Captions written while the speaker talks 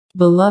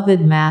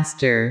Beloved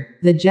master,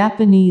 the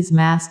Japanese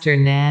master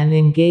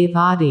Nanin gave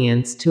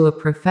audience to a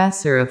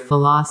professor of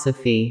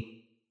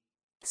philosophy.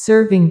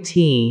 Serving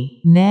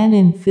tea,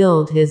 Nanin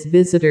filled his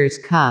visitor's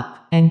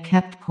cup, and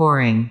kept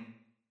pouring.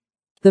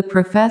 The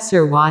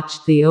professor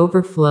watched the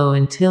overflow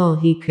until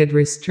he could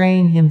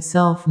restrain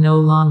himself no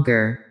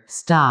longer.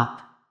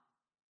 Stop.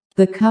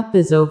 The cup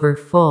is over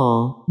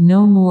full,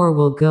 no more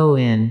will go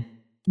in.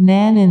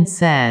 Nanin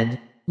said,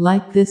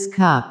 like this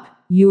cup,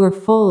 you are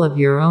full of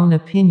your own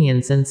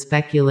opinions and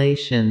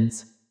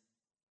speculations.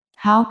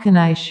 How can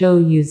I show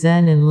you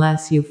Zen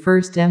unless you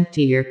first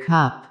empty your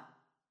cup?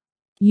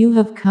 You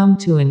have come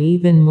to an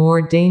even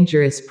more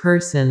dangerous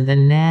person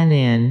than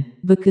Nanin,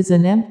 because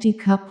an empty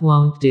cup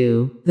won't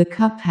do, the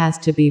cup has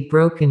to be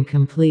broken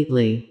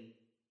completely.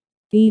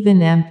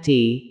 Even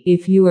empty,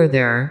 if you are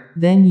there,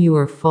 then you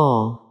are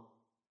full.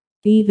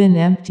 Even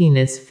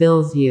emptiness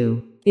fills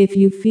you. If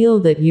you feel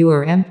that you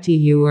are empty,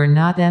 you are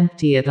not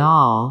empty at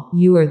all,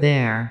 you are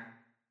there.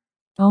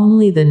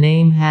 Only the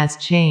name has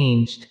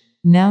changed.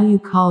 Now you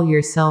call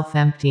yourself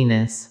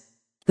emptiness.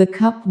 The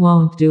cup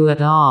won't do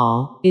at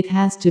all, it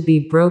has to be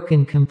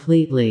broken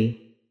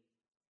completely.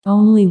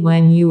 Only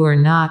when you are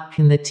not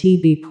can the tea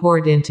be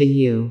poured into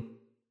you.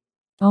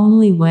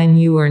 Only when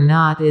you are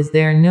not is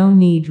there no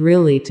need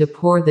really to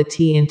pour the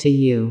tea into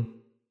you.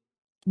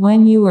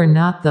 When you are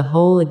not, the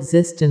whole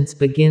existence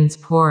begins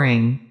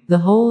pouring, the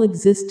whole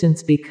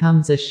existence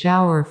becomes a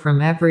shower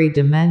from every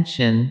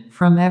dimension,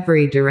 from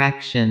every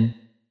direction.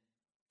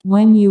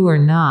 When you are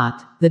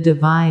not, the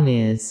divine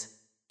is.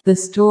 The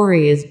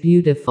story is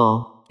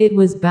beautiful. It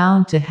was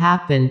bound to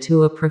happen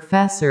to a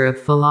professor of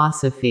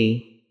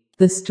philosophy.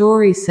 The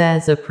story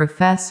says a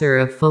professor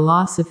of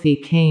philosophy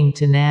came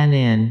to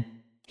Nanin.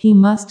 He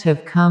must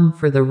have come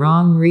for the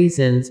wrong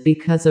reasons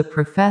because a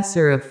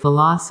professor of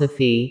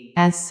philosophy,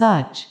 as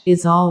such,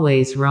 is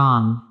always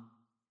wrong.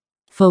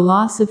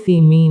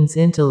 Philosophy means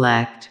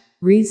intellect,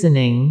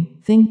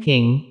 reasoning,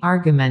 thinking,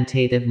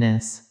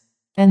 argumentativeness.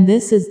 And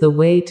this is the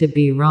way to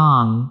be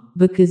wrong,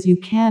 because you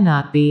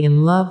cannot be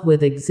in love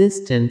with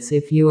existence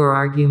if you are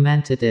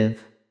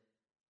argumentative.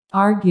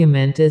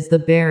 Argument is the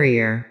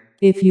barrier.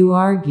 If you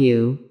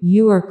argue,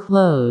 you are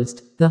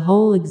closed, the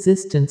whole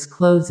existence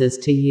closes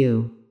to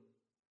you.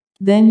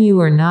 Then you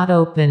are not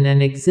open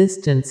and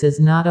existence is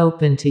not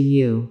open to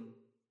you.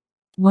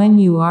 When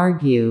you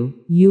argue,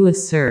 you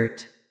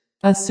assert.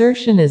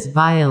 Assertion is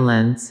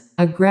violence,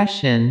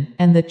 aggression,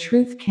 and the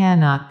truth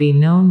cannot be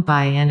known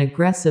by an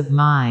aggressive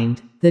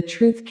mind, the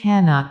truth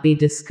cannot be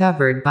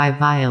discovered by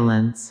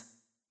violence.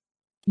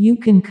 You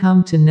can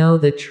come to know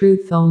the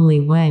truth only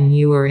when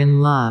you are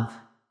in love.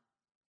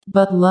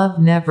 But love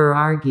never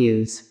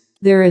argues.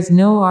 There is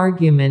no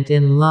argument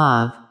in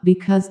love,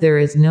 because there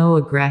is no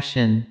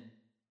aggression.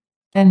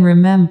 And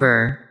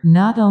remember,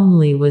 not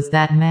only was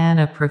that man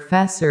a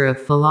professor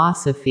of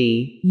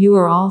philosophy, you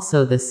are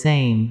also the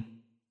same.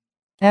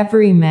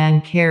 Every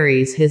man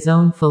carries his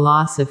own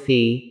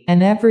philosophy,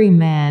 and every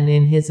man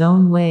in his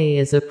own way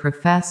is a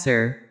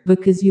professor,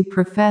 because you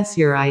profess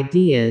your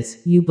ideas,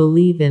 you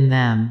believe in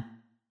them.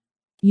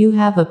 You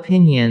have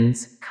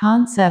opinions,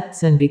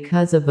 concepts, and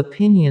because of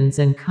opinions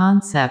and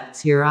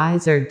concepts your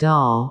eyes are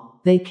dull,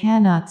 they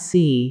cannot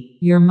see,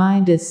 your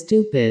mind is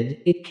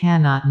stupid, it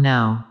cannot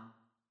know.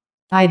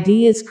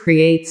 Ideas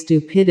create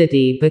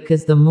stupidity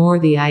because the more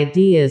the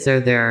ideas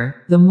are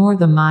there, the more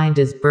the mind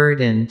is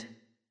burdened.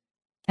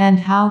 And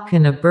how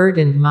can a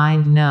burdened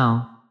mind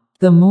know?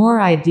 The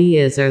more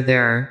ideas are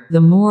there,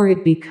 the more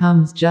it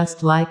becomes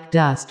just like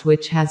dust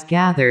which has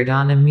gathered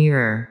on a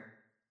mirror.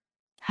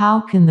 How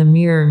can the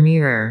mirror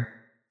mirror?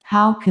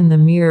 How can the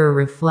mirror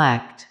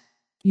reflect?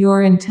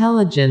 Your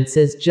intelligence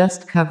is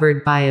just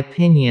covered by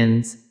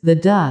opinions, the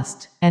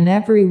dust, and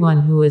everyone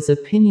who is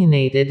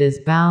opinionated is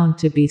bound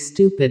to be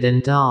stupid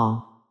and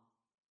dull.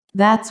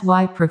 That's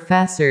why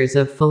professors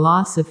of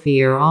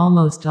philosophy are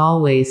almost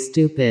always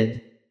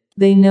stupid.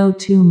 They know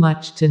too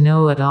much to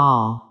know at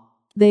all.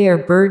 They are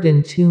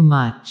burdened too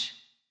much.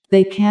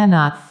 They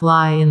cannot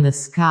fly in the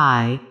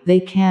sky,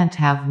 they can't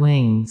have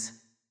wings.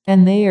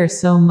 And they are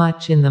so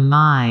much in the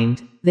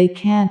mind, they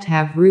can't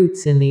have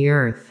roots in the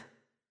earth.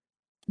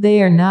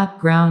 They are not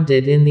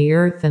grounded in the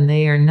earth and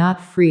they are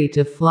not free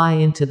to fly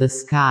into the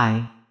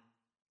sky.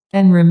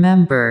 And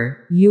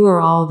remember, you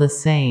are all the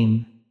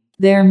same.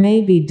 There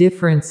may be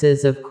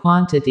differences of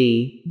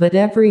quantity, but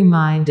every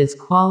mind is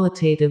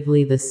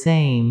qualitatively the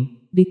same,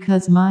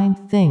 because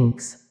mind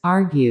thinks,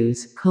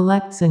 argues,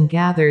 collects and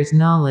gathers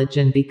knowledge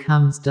and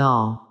becomes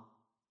dull.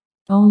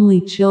 Only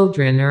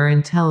children are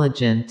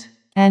intelligent.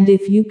 And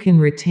if you can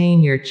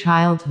retain your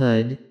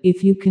childhood,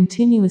 if you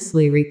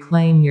continuously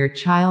reclaim your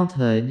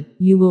childhood,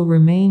 you will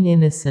remain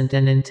innocent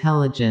and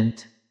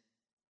intelligent.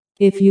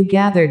 If you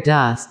gather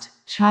dust,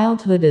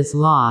 childhood is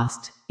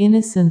lost,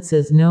 innocence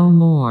is no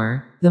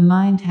more, the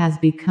mind has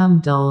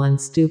become dull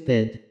and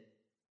stupid.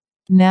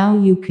 Now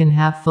you can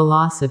have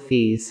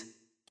philosophies.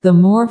 The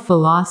more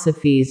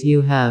philosophies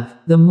you have,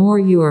 the more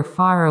you are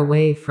far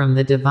away from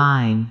the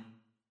divine.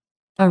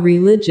 A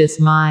religious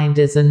mind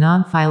is a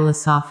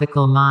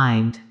non-philosophical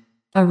mind.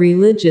 A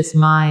religious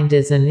mind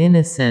is an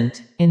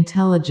innocent,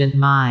 intelligent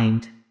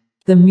mind.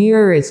 The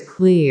mirror is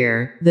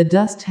clear, the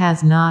dust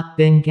has not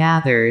been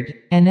gathered,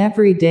 and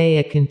every day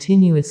a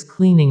continuous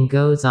cleaning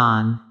goes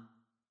on.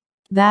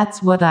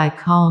 That's what I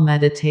call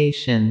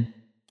meditation.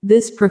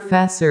 This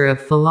professor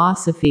of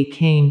philosophy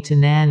came to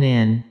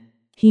Nanin.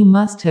 He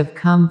must have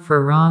come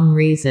for wrong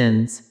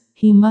reasons,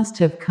 he must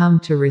have come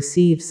to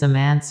receive some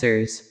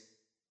answers.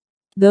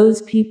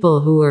 Those people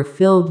who are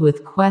filled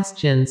with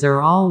questions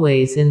are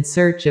always in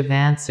search of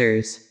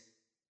answers.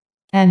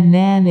 And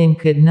Nanin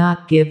could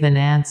not give an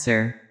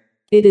answer.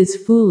 It is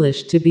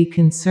foolish to be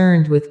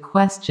concerned with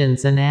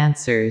questions and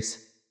answers.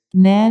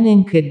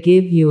 Nanin could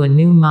give you a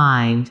new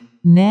mind,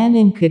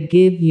 Nanin could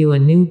give you a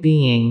new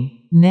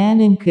being,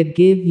 Nanin could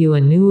give you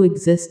a new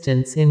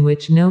existence in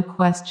which no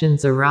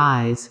questions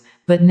arise,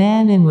 but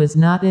Nanin was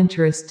not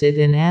interested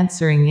in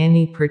answering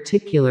any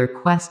particular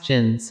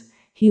questions.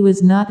 He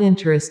was not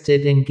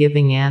interested in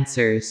giving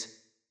answers.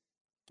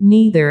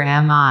 Neither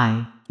am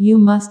I. You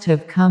must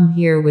have come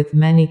here with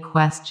many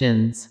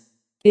questions.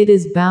 It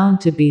is bound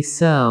to be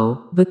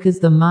so, because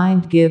the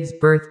mind gives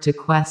birth to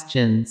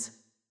questions.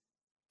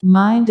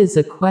 Mind is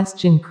a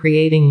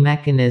question-creating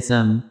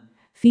mechanism.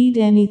 Feed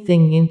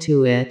anything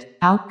into it,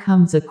 out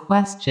comes a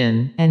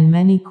question, and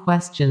many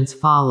questions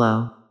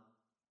follow.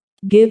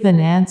 Give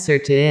an answer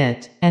to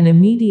it, and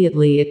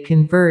immediately it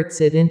converts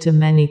it into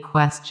many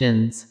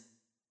questions.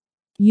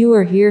 You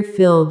are here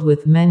filled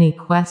with many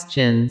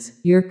questions,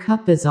 your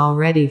cup is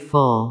already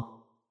full.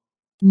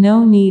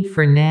 No need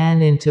for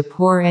Nanin to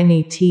pour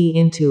any tea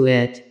into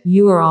it,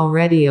 you are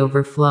already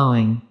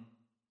overflowing.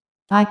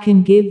 I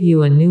can give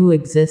you a new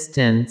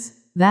existence,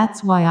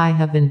 that's why I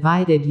have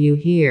invited you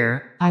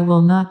here, I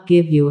will not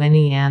give you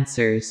any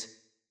answers.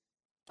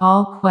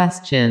 All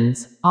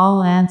questions,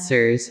 all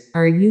answers,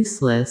 are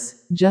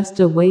useless,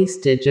 just a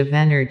wastage of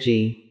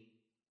energy.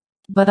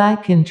 But I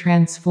can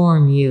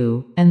transform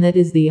you, and that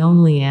is the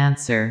only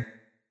answer.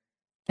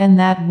 And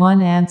that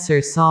one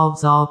answer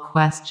solves all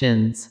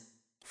questions.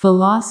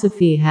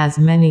 Philosophy has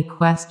many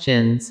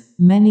questions,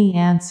 many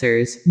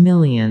answers,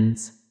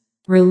 millions.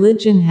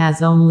 Religion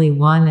has only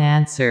one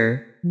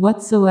answer,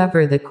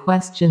 whatsoever the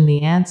question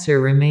the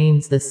answer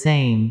remains the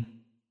same.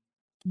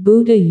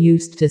 Buddha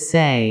used to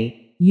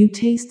say, you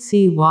taste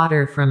sea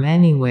water from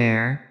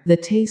anywhere, the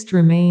taste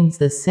remains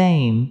the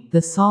same,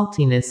 the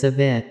saltiness of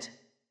it.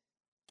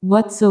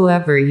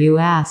 Whatsoever you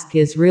ask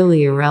is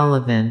really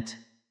irrelevant.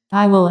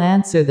 I will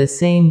answer the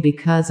same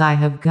because I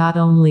have got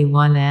only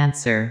one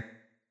answer.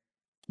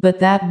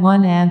 But that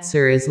one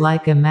answer is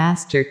like a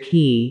master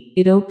key,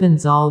 it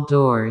opens all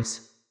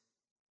doors.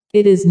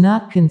 It is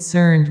not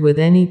concerned with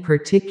any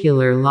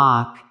particular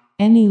lock,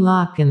 any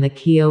lock and the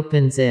key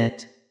opens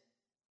it.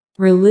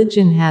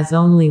 Religion has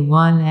only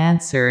one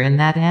answer and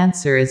that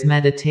answer is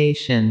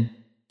meditation.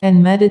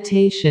 And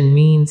meditation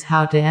means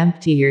how to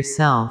empty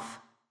yourself.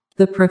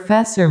 The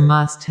professor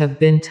must have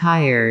been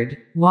tired,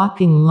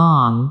 walking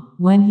long,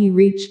 when he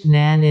reached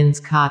Nanin's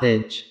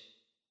cottage.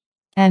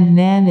 And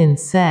Nanin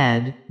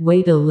said,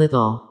 wait a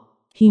little.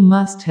 He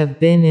must have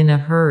been in a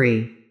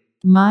hurry.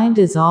 Mind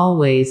is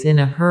always in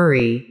a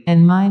hurry,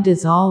 and mind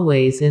is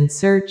always in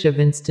search of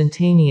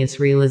instantaneous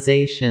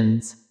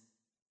realizations.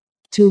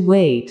 To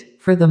wait,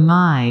 for the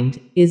mind,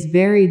 is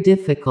very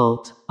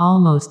difficult,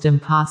 almost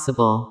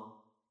impossible.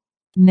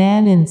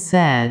 Nanin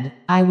said,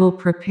 I will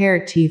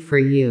prepare tea for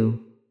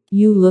you.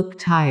 You look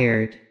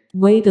tired.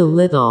 Wait a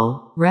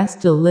little,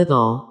 rest a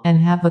little, and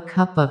have a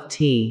cup of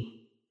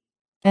tea.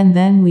 And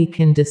then we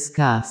can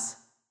discuss.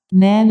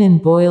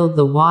 Nanin boiled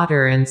the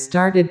water and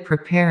started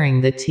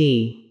preparing the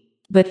tea.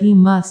 But he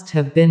must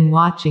have been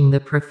watching the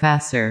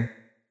professor.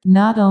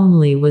 Not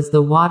only was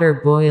the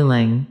water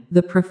boiling,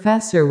 the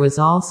professor was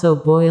also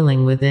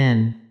boiling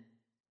within.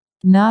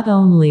 Not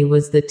only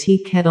was the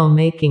tea kettle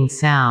making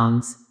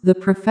sounds, the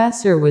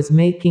professor was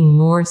making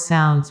more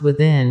sounds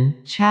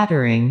within,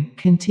 chattering,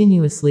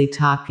 continuously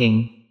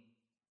talking.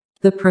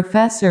 The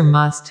professor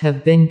must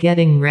have been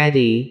getting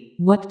ready,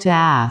 what to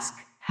ask,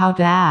 how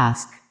to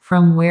ask,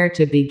 from where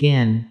to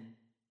begin.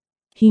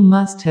 He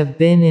must have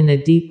been in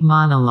a deep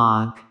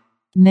monologue.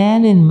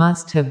 Nanin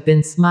must have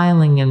been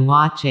smiling and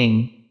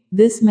watching.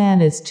 This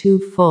man is too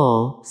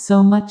full,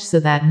 so much so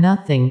that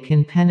nothing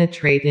can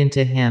penetrate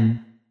into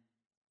him.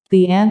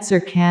 The answer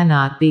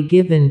cannot be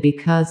given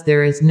because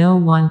there is no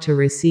one to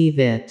receive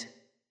it.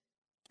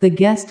 The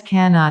guest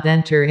cannot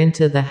enter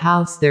into the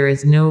house, there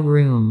is no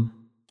room.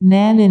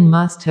 Nanin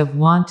must have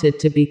wanted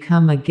to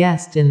become a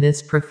guest in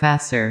this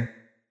professor.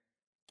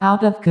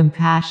 Out of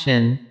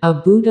compassion, a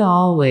Buddha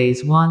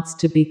always wants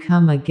to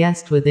become a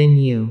guest within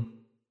you.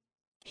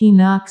 He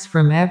knocks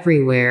from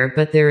everywhere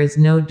but there is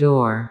no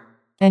door.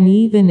 And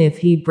even if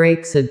he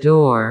breaks a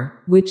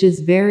door, which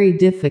is very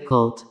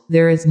difficult,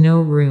 there is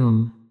no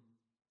room.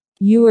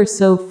 You are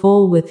so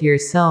full with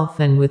yourself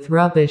and with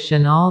rubbish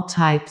and all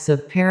types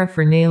of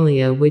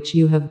paraphernalia which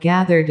you have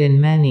gathered in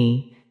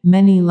many,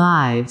 many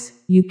lives,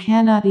 you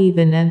cannot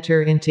even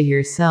enter into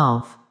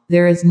yourself,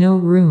 there is no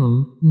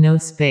room, no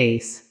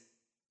space.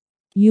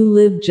 You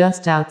live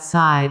just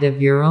outside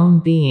of your own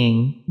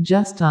being,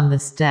 just on the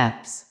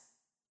steps.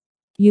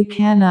 You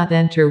cannot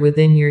enter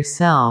within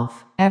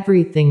yourself,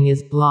 everything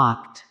is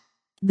blocked.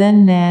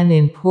 Then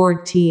Nan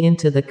poured tea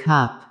into the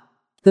cup.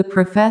 The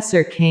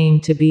professor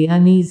came to be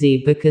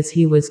uneasy because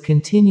he was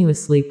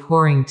continuously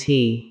pouring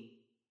tea.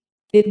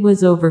 It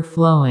was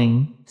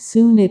overflowing,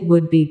 soon it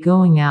would be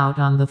going out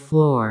on the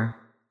floor.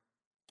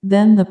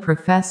 Then the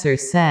professor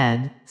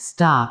said,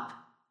 "Stop.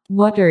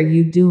 What are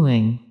you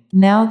doing?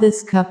 Now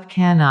this cup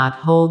cannot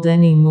hold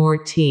any more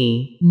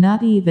tea,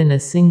 not even a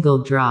single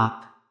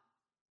drop.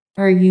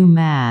 Are you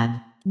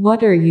mad?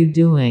 What are you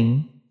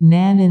doing?"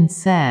 Nanan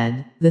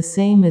said, "The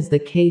same is the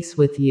case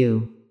with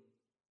you.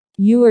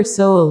 You are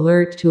so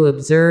alert to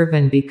observe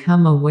and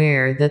become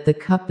aware that the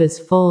cup is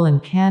full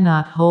and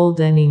cannot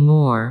hold any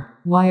more.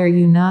 Why are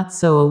you not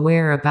so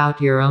aware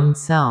about your own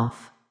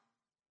self?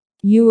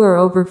 You are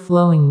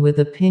overflowing with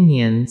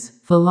opinions,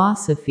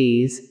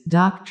 philosophies,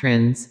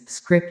 doctrines,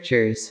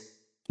 scriptures.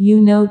 You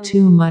know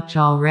too much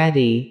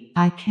already,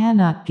 I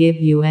cannot give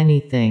you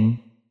anything.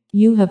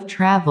 You have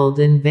traveled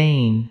in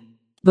vain.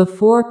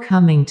 Before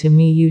coming to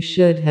me you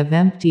should have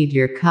emptied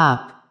your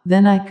cup,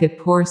 then I could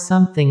pour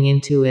something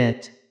into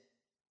it.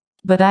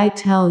 But I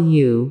tell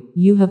you,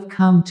 you have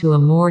come to a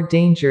more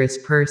dangerous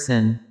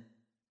person.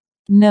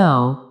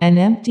 No, an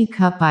empty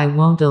cup I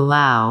won't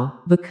allow,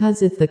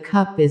 because if the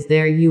cup is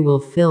there you will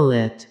fill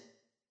it.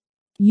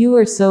 You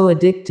are so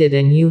addicted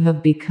and you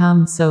have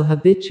become so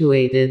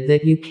habituated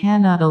that you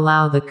cannot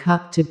allow the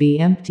cup to be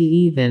empty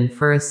even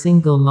for a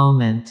single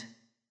moment.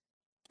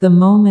 The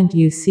moment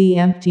you see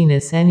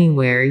emptiness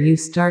anywhere you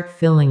start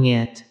filling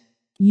it.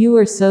 You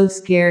are so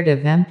scared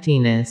of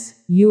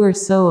emptiness, you are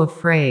so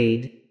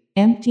afraid.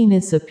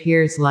 Emptiness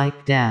appears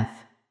like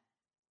death.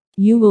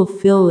 You will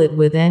fill it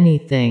with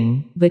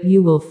anything, but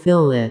you will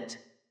fill it.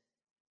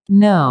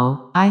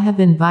 No, I have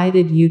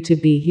invited you to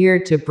be here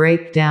to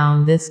break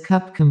down this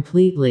cup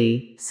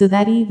completely, so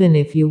that even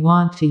if you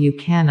want to you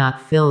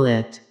cannot fill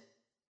it.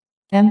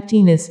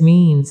 Emptiness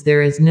means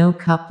there is no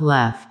cup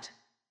left.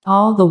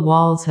 All the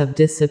walls have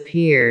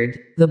disappeared,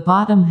 the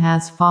bottom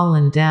has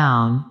fallen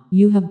down,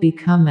 you have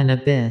become an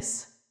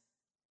abyss.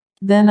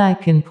 Then I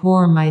can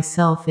pour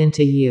myself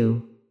into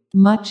you.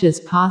 Much is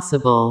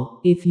possible,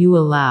 if you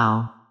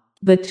allow.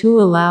 But to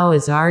allow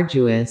is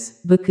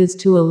arduous, because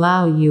to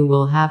allow you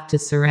will have to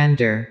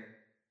surrender.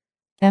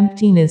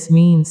 Emptiness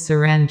means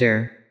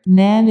surrender.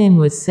 Nanan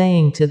was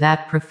saying to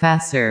that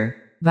professor,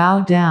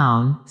 bow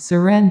down,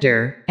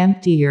 surrender,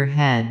 empty your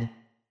head.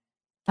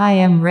 I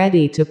am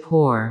ready to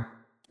pour.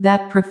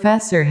 That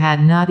professor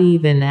had not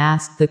even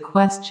asked the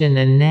question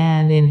and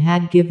Nanan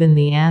had given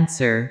the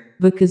answer,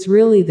 because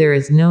really there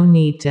is no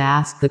need to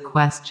ask the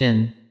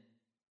question.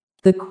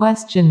 The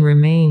question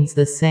remains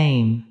the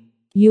same.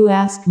 You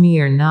ask me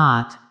or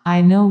not,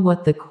 I know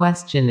what the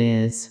question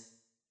is.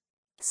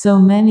 So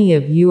many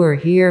of you are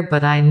here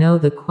but I know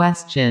the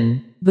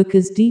question,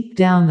 because deep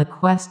down the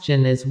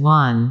question is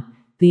one,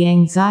 the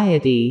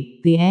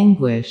anxiety, the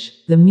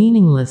anguish, the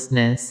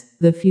meaninglessness,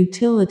 the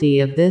futility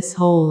of this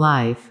whole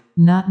life,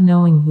 not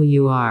knowing who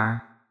you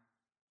are.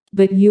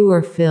 But you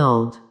are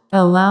filled.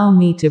 Allow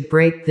me to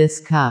break this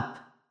cup.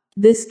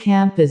 This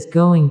camp is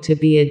going to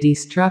be a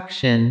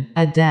destruction,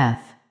 a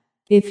death.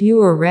 If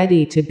you are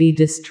ready to be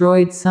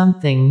destroyed,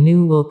 something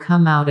new will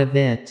come out of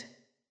it.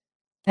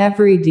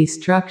 Every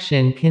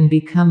destruction can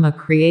become a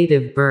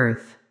creative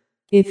birth.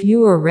 If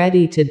you are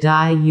ready to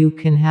die, you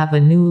can have a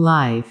new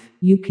life,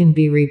 you can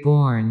be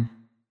reborn.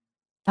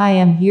 I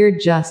am here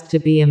just to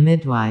be a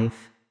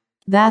midwife.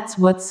 That's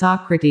what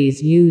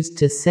Socrates used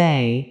to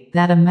say,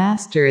 that a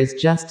master is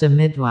just a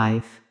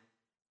midwife.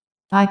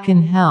 I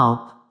can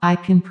help, I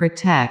can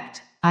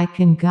protect, I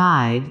can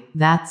guide,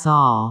 that's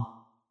all.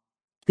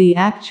 The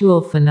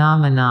actual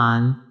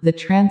phenomenon, the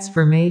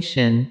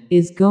transformation,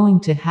 is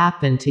going to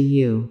happen to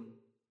you.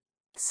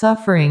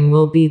 Suffering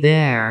will be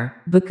there,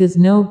 because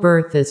no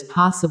birth is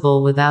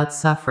possible without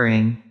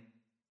suffering.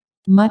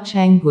 Much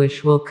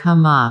anguish will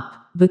come up,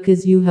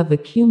 because you have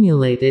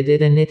accumulated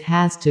it and it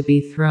has to be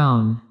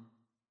thrown.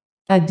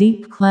 A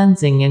deep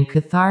cleansing and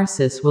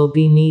catharsis will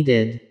be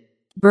needed.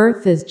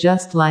 Birth is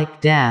just like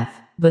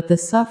death, but the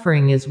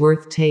suffering is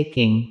worth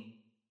taking.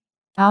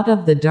 Out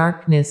of the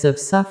darkness of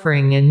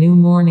suffering a new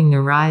morning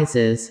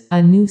arises,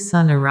 a new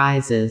sun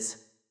arises.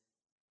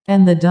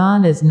 And the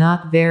dawn is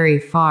not very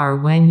far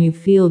when you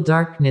feel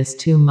darkness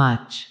too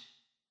much.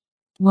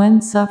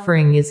 When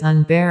suffering is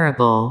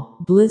unbearable,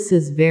 bliss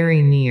is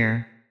very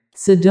near.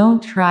 So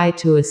don't try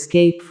to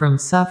escape from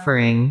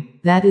suffering,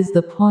 that is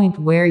the point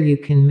where you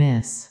can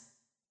miss.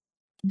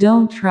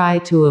 Don't try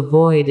to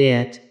avoid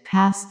it,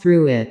 pass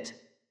through it.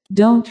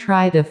 Don't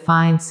try to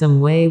find some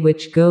way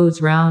which goes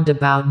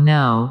roundabout.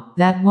 No,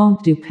 that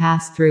won't do.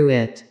 Pass through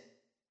it.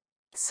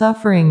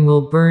 Suffering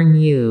will burn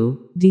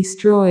you,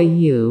 destroy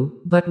you,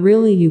 but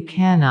really you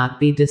cannot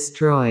be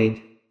destroyed.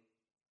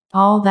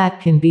 All that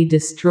can be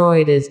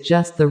destroyed is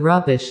just the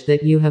rubbish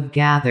that you have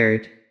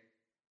gathered.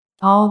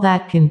 All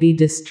that can be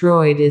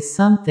destroyed is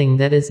something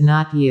that is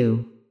not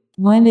you.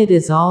 When it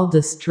is all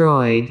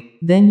destroyed,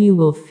 then you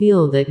will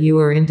feel that you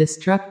are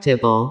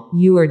indestructible,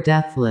 you are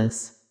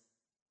deathless.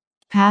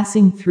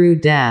 Passing through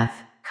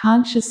death,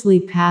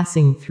 consciously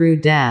passing through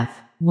death,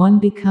 one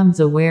becomes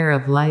aware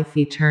of life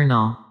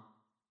eternal.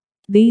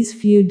 These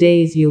few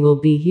days you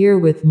will be here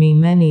with me,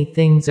 many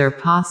things are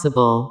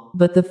possible,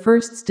 but the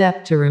first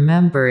step to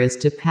remember is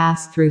to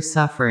pass through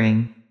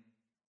suffering.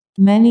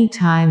 Many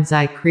times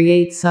I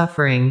create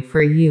suffering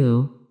for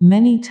you,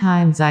 many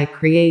times I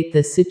create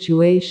the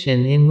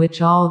situation in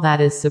which all that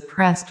is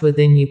suppressed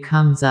within you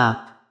comes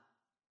up.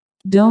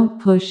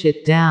 Don't push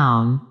it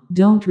down,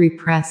 don't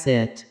repress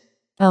it.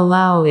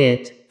 Allow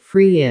it,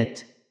 free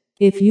it.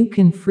 If you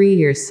can free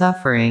your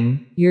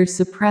suffering, your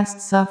suppressed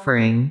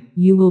suffering,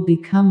 you will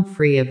become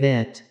free of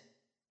it.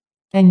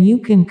 And you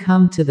can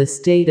come to the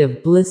state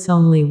of bliss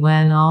only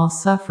when all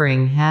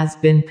suffering has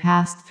been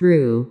passed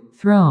through,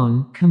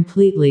 thrown,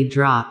 completely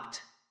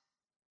dropped.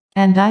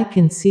 And I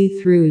can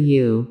see through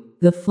you,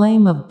 the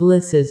flame of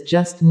bliss is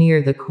just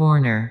near the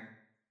corner.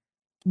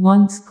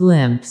 Once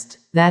glimpsed,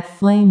 that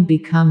flame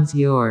becomes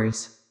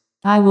yours.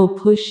 I will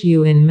push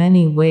you in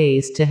many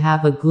ways to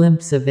have a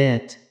glimpse of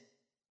it.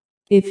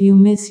 If you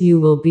miss,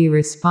 you will be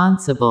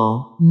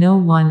responsible, no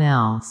one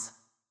else.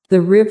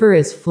 The river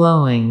is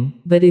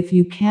flowing, but if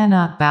you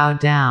cannot bow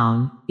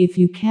down, if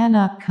you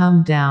cannot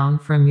come down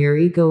from your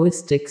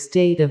egoistic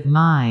state of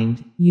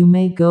mind, you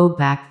may go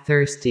back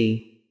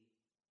thirsty.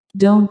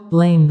 Don't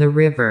blame the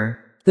river.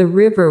 The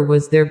river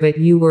was there, but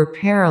you were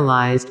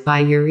paralyzed by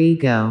your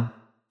ego.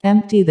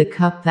 Empty the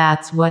cup,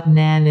 that's what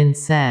Nanan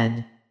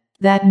said.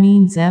 That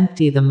means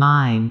empty the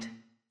mind.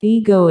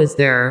 Ego is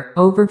there,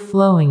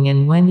 overflowing,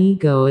 and when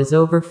ego is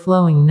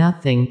overflowing,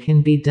 nothing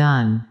can be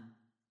done.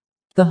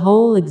 The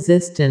whole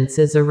existence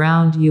is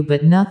around you,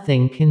 but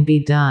nothing can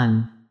be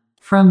done.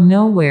 From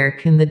nowhere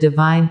can the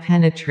divine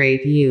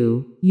penetrate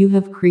you, you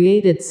have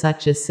created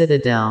such a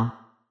citadel.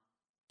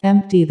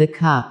 Empty the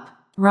cup.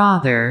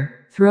 Rather,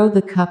 throw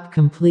the cup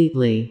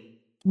completely.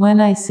 When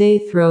I say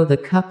throw the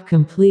cup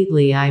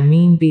completely, I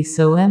mean be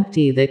so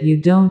empty that you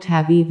don't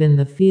have even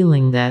the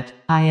feeling that,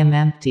 I am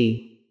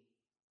empty.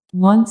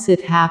 Once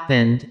it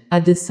happened,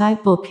 a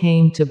disciple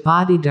came to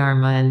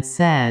Bodhidharma and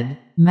said,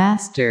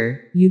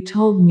 Master, you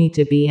told me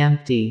to be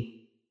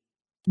empty.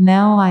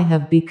 Now I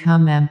have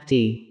become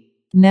empty.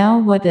 Now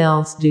what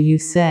else do you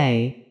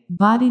say?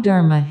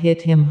 Bodhidharma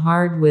hit him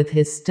hard with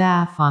his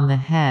staff on the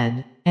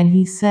head, and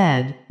he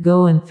said,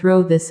 Go and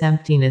throw this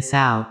emptiness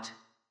out.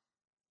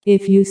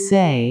 If you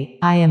say,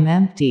 I am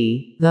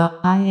empty, the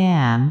I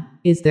am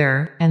is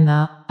there, and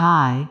the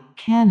I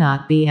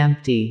cannot be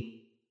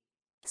empty.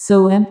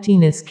 So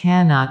emptiness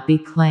cannot be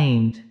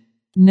claimed.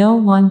 No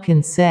one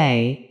can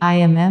say, I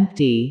am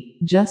empty,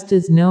 just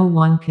as no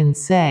one can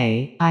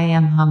say, I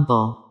am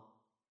humble.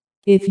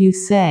 If you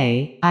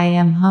say, I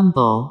am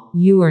humble,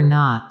 you are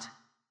not.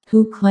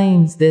 Who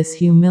claims this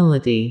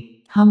humility?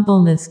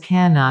 Humbleness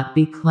cannot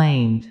be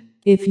claimed.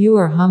 If you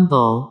are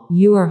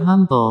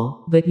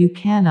humble, but you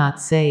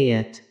cannot say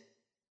it.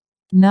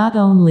 Not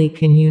only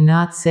can you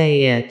not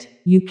say it,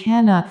 you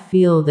cannot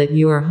feel that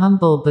you are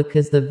humble,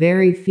 because the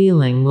very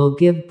feeling will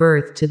give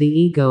birth to the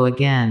ego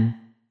again.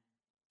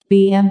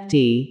 Be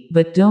empty,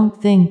 but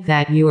don't think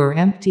that you are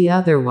empty,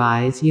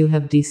 otherwise you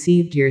have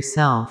deceived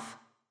yourself.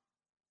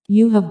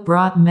 You have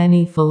brought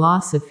many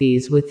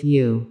philosophies with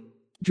you.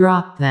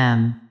 Drop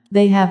them.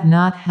 They have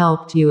not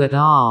helped you at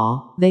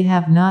all, they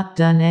have not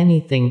done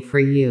anything for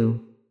you.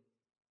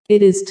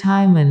 It is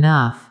time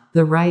enough,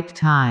 the right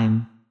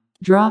time.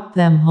 Drop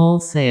them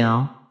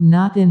wholesale,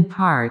 not in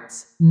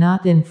parts,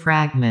 not in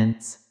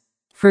fragments.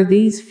 For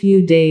these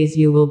few days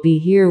you will be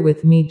here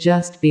with me,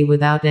 just be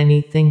without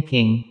any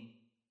thinking.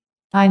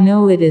 I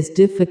know it is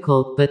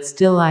difficult, but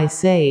still I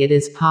say it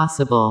is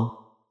possible.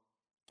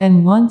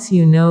 And once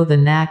you know the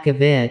knack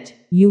of it,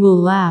 you will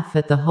laugh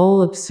at the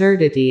whole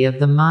absurdity of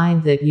the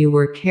mind that you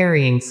were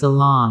carrying so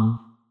long.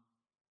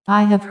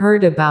 I have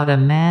heard about a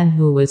man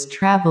who was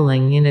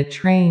traveling in a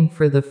train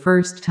for the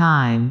first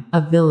time, a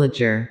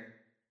villager.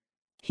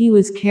 He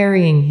was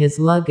carrying his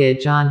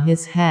luggage on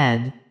his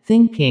head,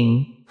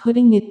 thinking,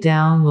 putting it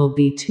down will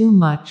be too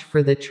much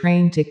for the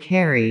train to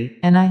carry,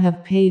 and I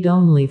have paid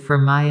only for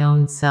my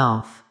own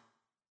self.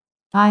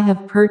 I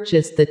have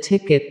purchased the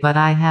ticket, but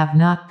I have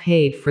not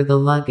paid for the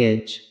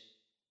luggage.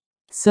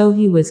 So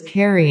he was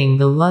carrying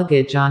the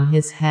luggage on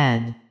his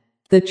head.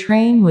 The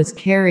train was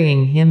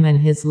carrying him and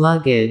his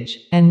luggage,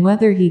 and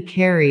whether he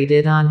carried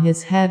it on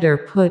his head or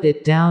put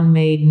it down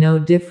made no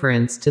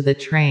difference to the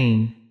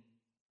train.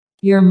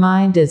 Your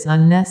mind is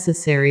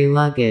unnecessary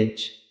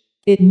luggage.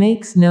 It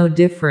makes no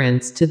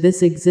difference to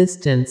this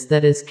existence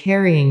that is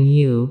carrying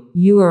you,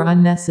 you are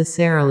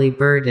unnecessarily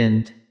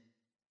burdened.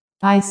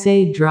 I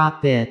say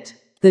drop it.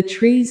 The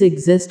trees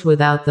exist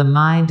without the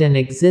mind and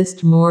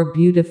exist more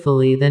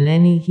beautifully than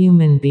any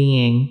human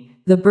being.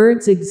 The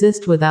birds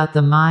exist without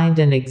the mind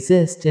and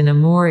exist in a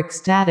more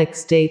ecstatic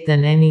state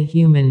than any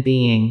human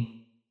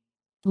being.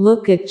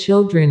 Look at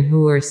children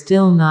who are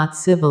still not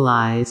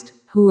civilized,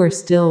 who are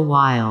still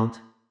wild.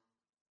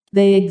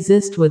 They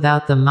exist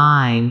without the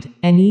mind,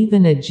 and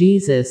even a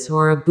Jesus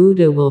or a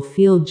Buddha will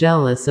feel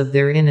jealous of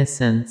their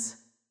innocence.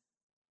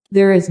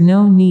 There is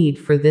no need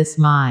for this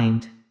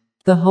mind.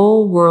 The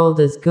whole world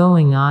is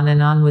going on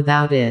and on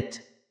without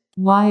it.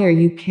 Why are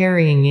you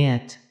carrying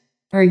it?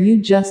 Are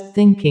you just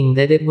thinking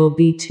that it will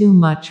be too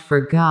much for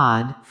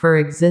God, for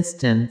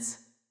existence?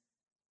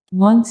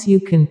 Once you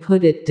can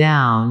put it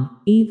down,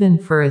 even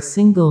for a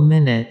single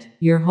minute,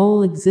 your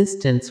whole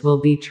existence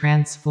will be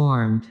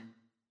transformed.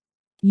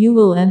 You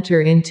will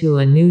enter into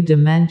a new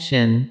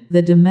dimension,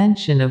 the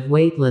dimension of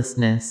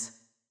weightlessness.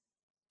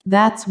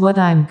 That's what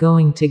I'm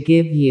going to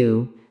give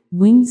you.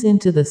 Wings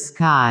into the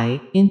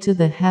sky, into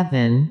the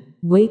heaven.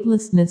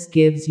 Weightlessness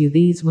gives you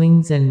these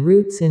wings and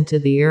roots into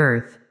the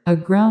earth, a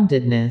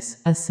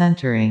groundedness, a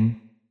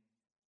centering.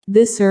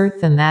 This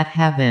earth and that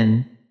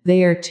heaven,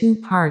 they are two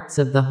parts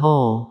of the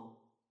whole.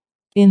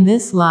 In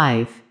this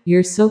life,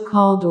 your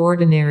so-called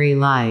ordinary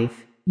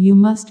life, you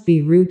must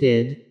be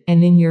rooted,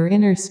 and in your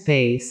inner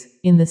space,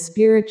 in the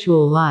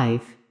spiritual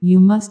life, you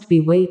must be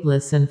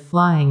weightless and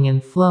flying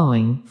and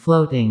flowing,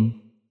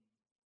 floating.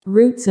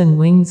 Roots and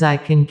wings I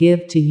can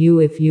give to you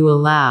if you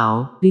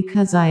allow,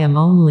 because I am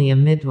only a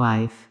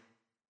midwife.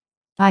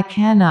 I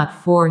cannot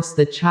force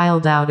the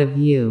child out of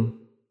you.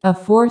 A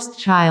forced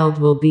child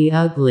will be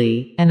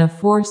ugly, and a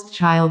forced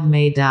child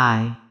may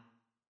die.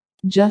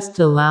 Just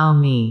allow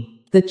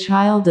me. The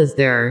child is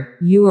there,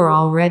 you are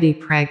already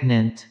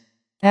pregnant.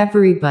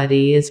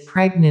 Everybody is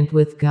pregnant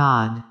with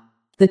God.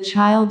 The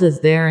child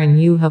is there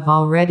and you have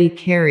already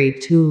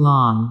carried too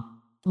long.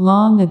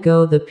 Long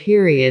ago the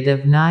period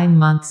of 9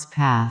 months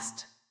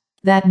passed.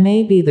 That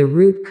may be the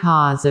root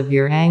cause of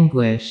your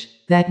anguish,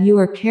 that you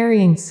are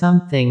carrying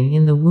something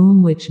in the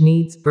womb which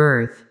needs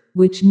birth,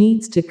 which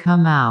needs to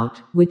come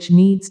out, which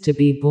needs to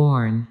be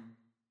born.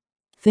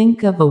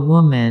 Think of a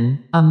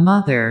woman, a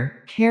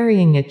mother,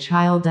 carrying a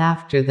child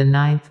after the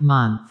 9th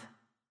month.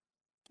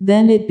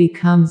 Then it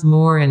becomes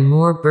more and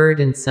more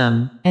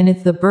burdensome, and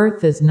if the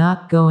birth is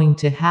not going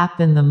to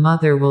happen, the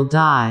mother will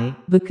die,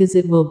 because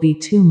it will be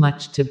too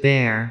much to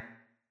bear.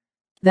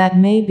 That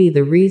may be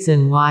the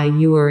reason why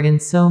you are in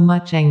so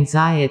much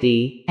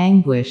anxiety,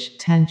 anguish,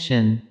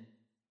 tension.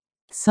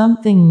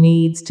 Something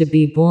needs to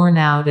be born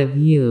out of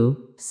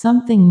you,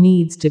 something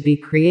needs to be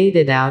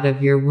created out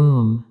of your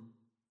womb.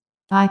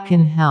 I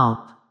can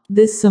help.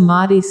 This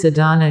Samadhi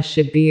Sadhana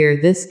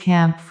Shibir, this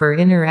camp for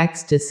inner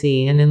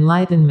ecstasy and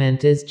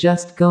enlightenment, is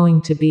just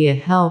going to be a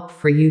help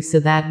for you so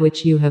that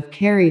which you have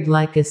carried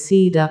like a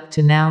seed up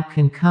to now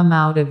can come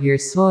out of your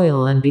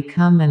soil and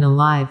become an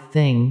alive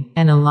thing,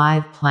 an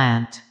alive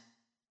plant.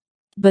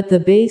 But the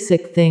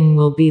basic thing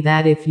will be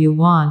that if you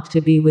want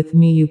to be with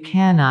me, you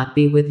cannot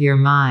be with your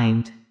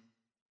mind.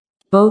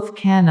 Both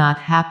cannot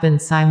happen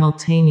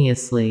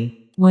simultaneously.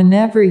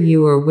 Whenever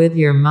you are with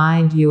your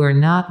mind, you are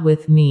not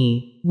with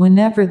me.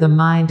 Whenever the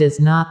mind is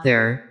not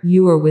there,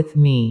 you are with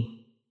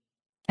me.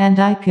 And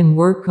I can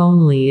work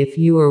only if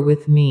you are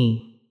with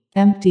me.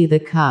 Empty the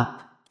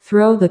cup.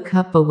 Throw the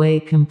cup away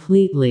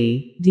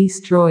completely,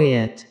 destroy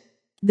it.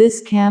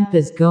 This camp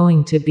is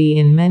going to be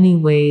in many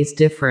ways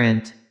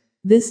different.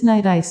 This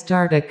night I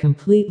start a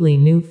completely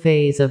new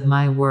phase of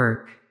my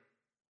work.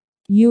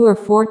 You are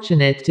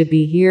fortunate to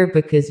be here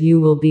because you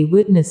will be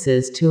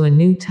witnesses to a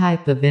new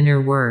type of inner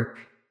work.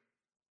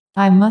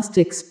 I must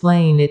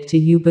explain it to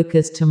you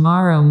because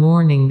tomorrow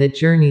morning the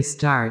journey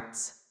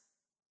starts.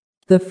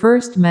 The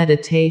first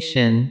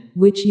meditation,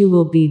 which you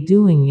will be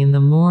doing in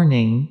the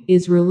morning,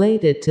 is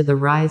related to the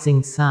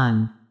rising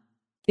sun.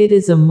 It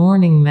is a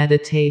morning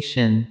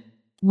meditation.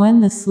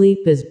 When the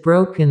sleep is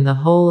broken, the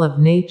whole of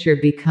nature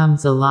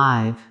becomes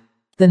alive.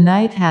 The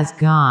night has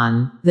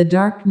gone, the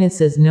darkness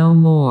is no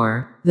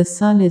more, the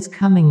sun is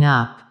coming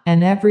up,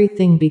 and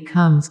everything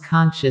becomes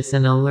conscious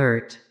and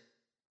alert.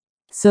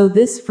 So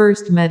this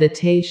first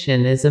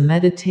meditation is a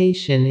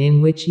meditation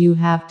in which you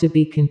have to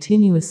be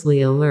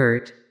continuously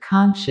alert,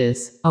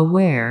 conscious,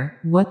 aware,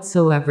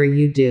 whatsoever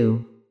you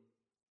do.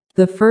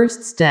 The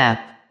first step,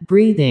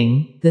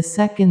 breathing; the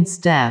second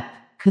step,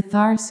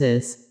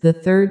 catharsis; the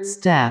third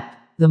step,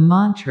 the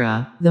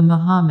mantra, the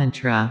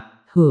Mahamantra,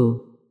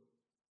 who.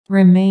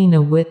 Remain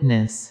a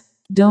witness.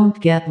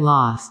 Don't get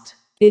lost.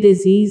 It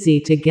is easy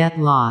to get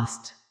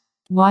lost.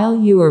 While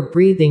you are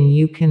breathing,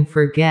 you can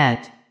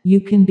forget. You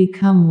can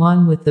become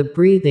one with the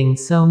breathing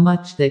so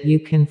much that you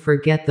can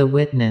forget the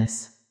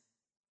witness.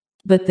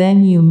 But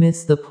then you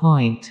miss the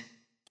point.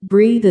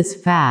 Breathe as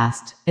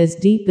fast, as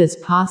deep as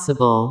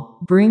possible,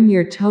 bring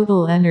your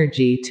total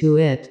energy to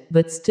it,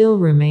 but still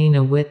remain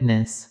a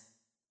witness.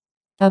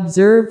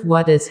 Observe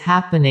what is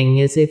happening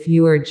as if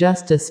you are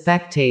just a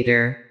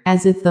spectator,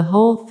 as if the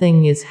whole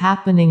thing is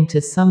happening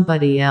to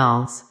somebody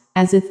else,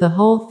 as if the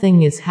whole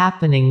thing is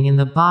happening in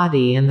the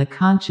body and the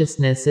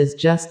consciousness is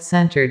just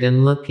centered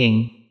and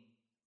looking.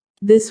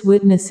 This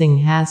witnessing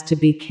has to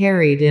be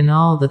carried in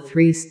all the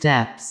 3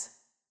 steps.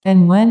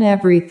 And when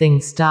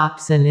everything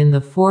stops and in the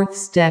 4th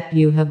step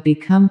you have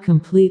become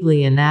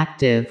completely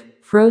inactive,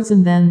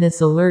 frozen, then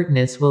this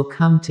alertness will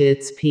come to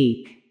its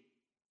peak.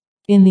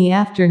 In the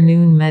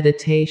afternoon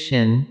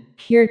meditation,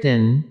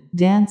 kirtan,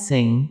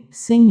 dancing,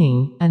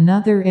 singing.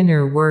 Another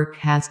inner work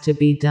has to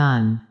be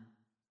done.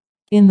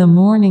 In the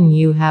morning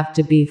you have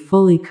to be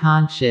fully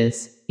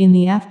conscious. In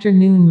the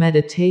afternoon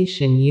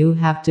meditation you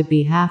have to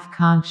be half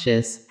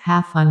conscious,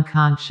 half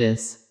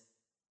unconscious.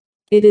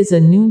 It is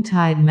a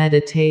noontide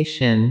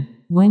meditation,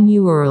 when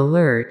you are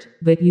alert,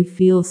 but you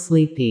feel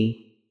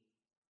sleepy.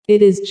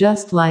 It is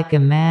just like a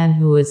man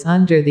who is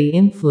under the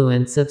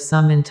influence of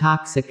some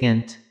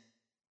intoxicant.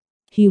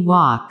 He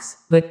walks,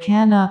 but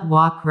cannot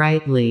walk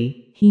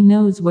rightly. He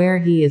knows where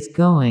he is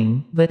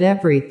going, but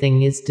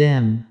everything is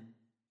dim.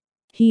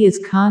 He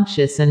is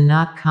conscious and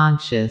not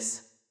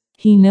conscious.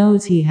 He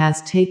knows he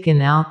has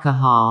taken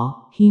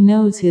alcohol, he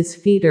knows his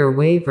feet are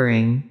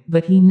wavering,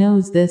 but he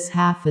knows this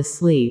half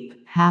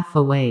asleep, half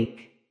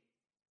awake.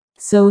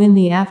 So in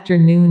the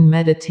afternoon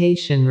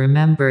meditation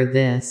remember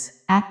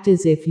this, act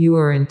as if you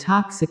are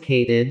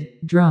intoxicated,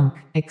 drunk,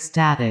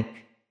 ecstatic.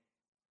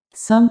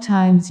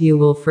 Sometimes you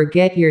will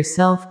forget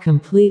yourself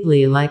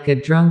completely like a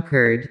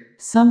drunkard,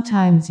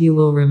 sometimes you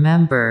will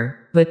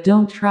remember, but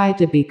don't try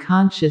to be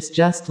conscious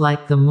just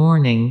like the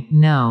morning,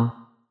 no.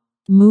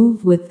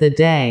 Move with the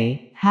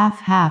day,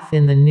 half-half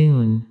in the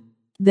noon.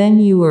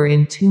 Then you are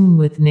in tune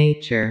with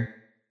nature.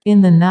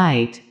 In the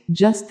night,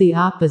 just the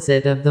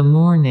opposite of the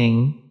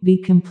morning, be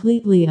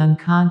completely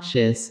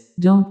unconscious,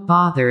 don't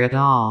bother at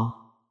all.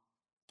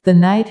 The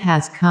night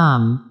has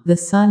come, the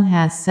sun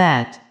has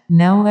set,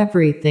 now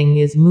everything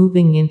is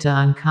moving into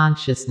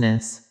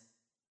unconsciousness.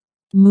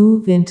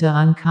 Move into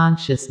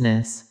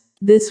unconsciousness.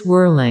 This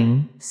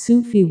whirling,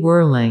 Sufi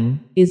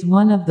whirling, is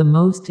one of the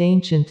most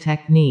ancient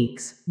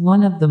techniques,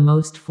 one of the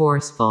most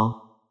forceful.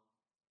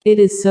 It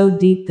is so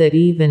deep that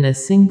even a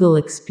single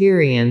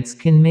experience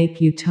can make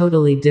you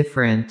totally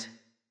different.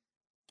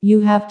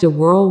 You have to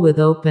whirl with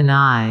open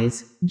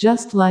eyes,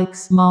 just like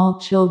small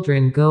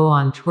children go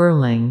on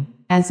twirling,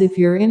 as if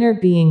your inner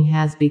being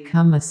has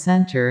become a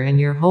center and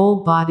your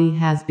whole body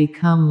has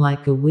become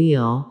like a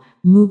wheel,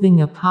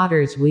 moving a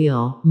potter's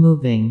wheel,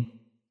 moving.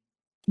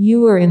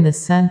 You are in the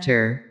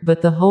center,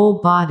 but the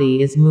whole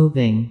body is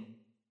moving.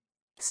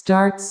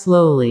 Start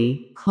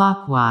slowly,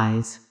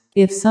 clockwise.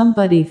 If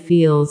somebody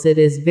feels it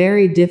is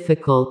very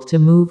difficult to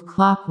move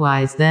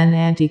clockwise then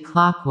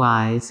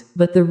anti-clockwise,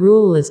 but the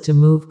rule is to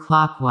move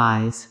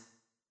clockwise.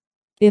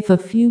 If a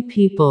few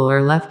people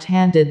are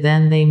left-handed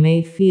then they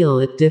may feel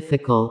it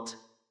difficult.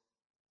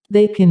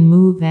 They can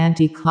move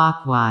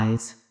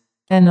anti-clockwise.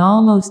 And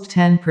almost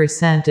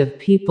 10% of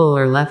people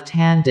are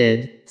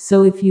left-handed,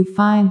 so if you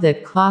find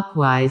that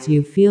clockwise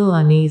you feel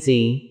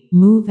uneasy,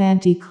 move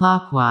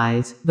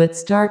anti-clockwise, but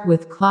start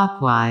with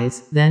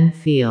clockwise, then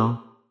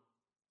feel.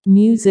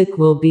 Music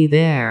will be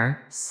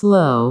there,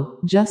 slow,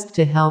 just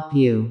to help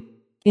you.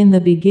 In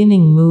the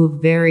beginning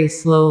move very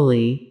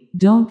slowly,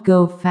 don't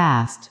go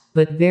fast,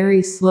 but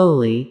very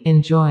slowly,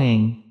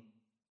 enjoying.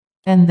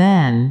 And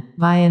then,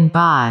 by and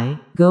by,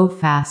 go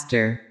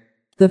faster.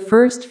 The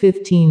first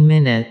 15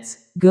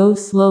 minutes, go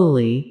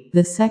slowly,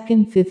 the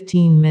second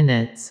 15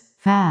 minutes,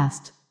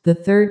 fast, the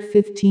third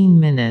 15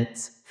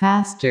 minutes,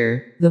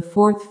 faster, the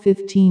fourth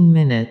 15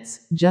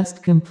 minutes,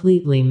 just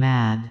completely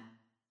mad.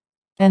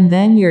 And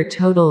then your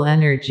total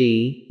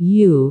energy,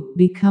 you,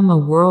 become a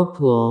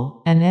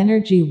whirlpool, an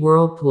energy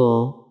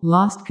whirlpool,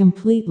 lost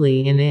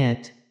completely in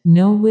it,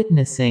 no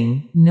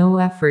witnessing, no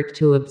effort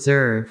to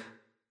observe.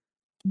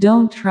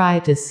 Don't try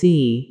to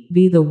see,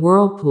 be the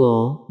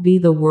whirlpool, be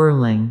the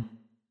whirling.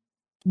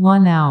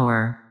 1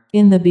 hour.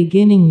 In the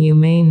beginning you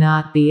may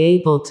not be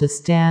able to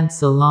stand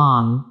so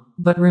long,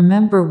 but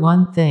remember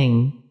one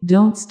thing,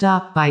 don't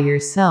stop by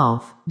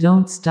yourself,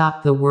 don't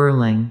stop the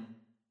whirling.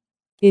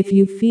 If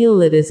you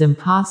feel it is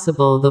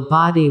impossible the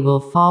body will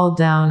fall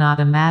down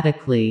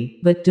automatically,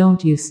 but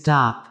don't you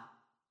stop.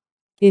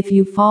 If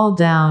you fall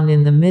down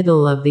in the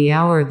middle of the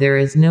hour there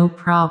is no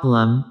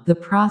problem, the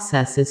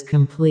process is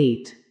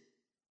complete.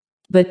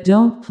 But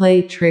don't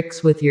play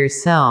tricks with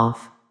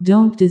yourself,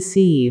 don't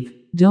deceive,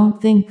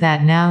 don't think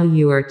that now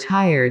you are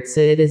tired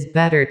so it is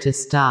better to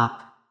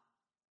stop.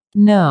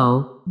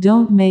 No,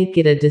 don't make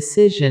it a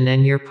decision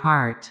on your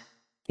part.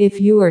 If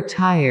you are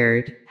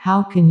tired,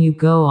 how can you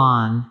go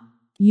on?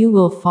 You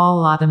will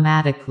fall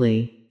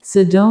automatically.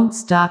 So don't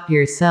stop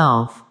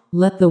yourself,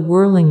 let the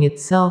whirling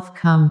itself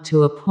come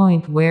to a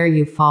point where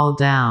you fall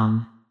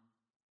down.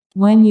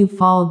 When you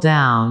fall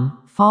down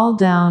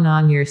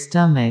on your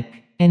stomach,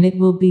 and it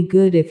will be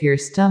good if your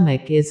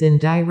stomach is in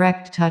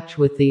direct touch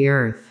with the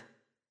earth.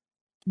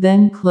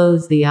 Then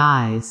close the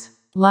eyes.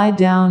 Lie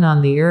down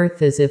on the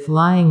earth as if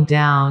lying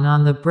down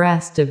on the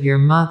breast of your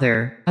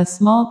mother, a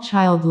small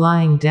child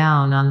lying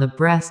down on the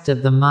breast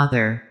of the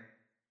mother.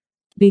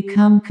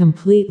 Become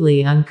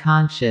completely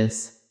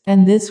unconscious.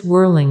 And this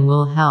whirling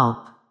will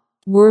help.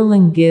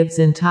 Whirling gives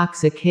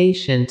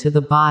intoxication to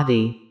the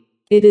body.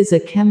 It is a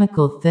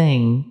chemical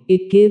thing,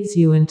 it gives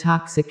you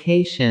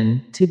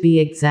intoxication, to be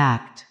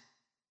exact.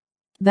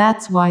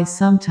 That's why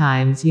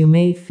sometimes you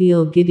may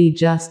feel giddy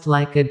just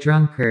like a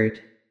drunkard.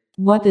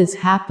 What is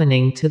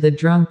happening to the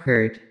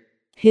drunkard?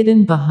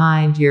 Hidden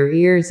behind your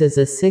ears is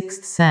a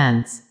sixth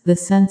sense, the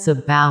sense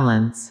of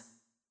balance.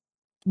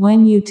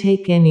 When you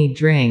take any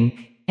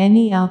drink,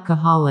 any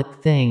alcoholic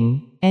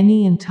thing,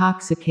 any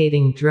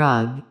intoxicating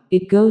drug,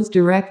 it goes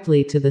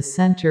directly to the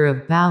center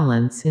of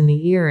balance in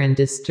the ear and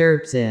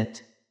disturbs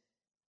it.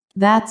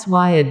 That's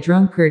why a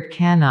drunkard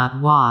cannot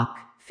walk,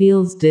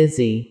 feels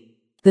dizzy.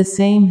 The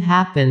same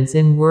happens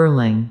in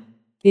whirling.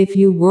 If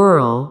you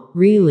whirl,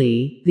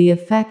 really, the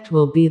effect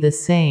will be the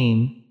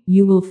same.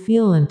 You will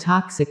feel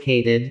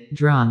intoxicated,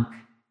 drunk.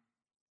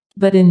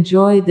 But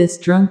enjoy this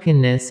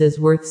drunkenness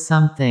is worth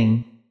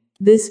something.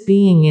 This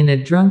being in a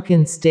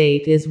drunken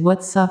state is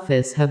what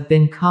Sufis have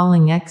been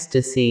calling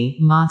ecstasy,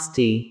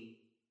 masti.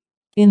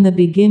 In the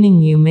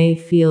beginning you may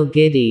feel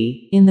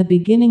giddy, in the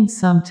beginning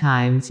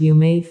sometimes you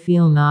may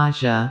feel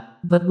nausea,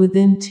 but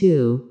within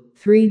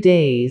 2-3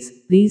 days,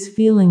 these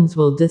feelings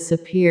will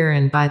disappear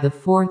and by the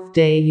 4th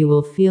day you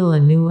will feel a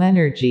new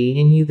energy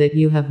in you that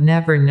you have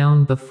never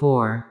known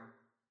before.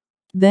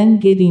 Then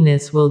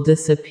giddiness will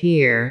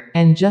disappear,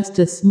 and just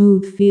a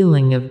smooth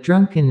feeling of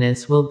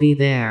drunkenness will be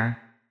there.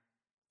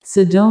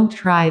 So don't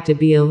try to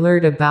be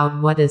alert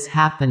about what is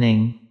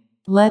happening.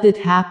 Let it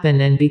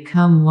happen and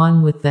become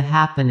one with the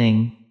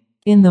happening.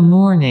 In the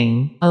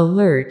morning,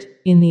 alert;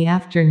 in the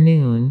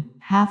afternoon,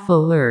 half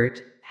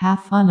alert,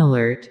 half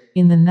unalert;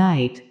 in the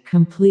night,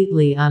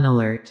 completely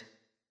unalert.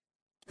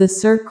 The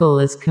circle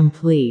is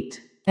complete.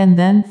 And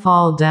then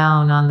fall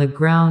down on the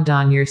ground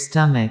on your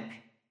stomach.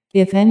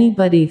 If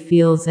anybody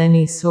feels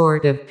any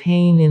sort of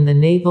pain in the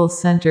navel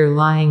center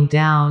lying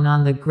down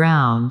on the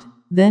ground,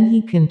 then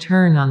he can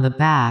turn on the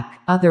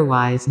back,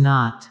 otherwise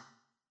not.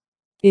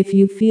 If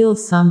you feel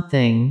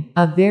something,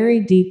 a very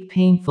deep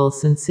painful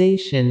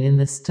sensation in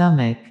the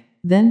stomach,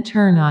 then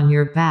turn on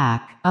your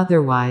back,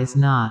 otherwise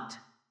not.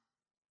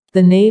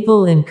 The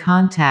navel in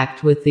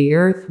contact with the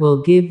earth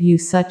will give you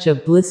such a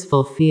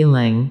blissful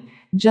feeling,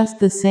 just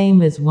the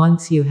same as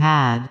once you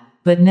had,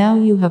 but now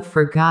you have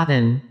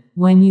forgotten,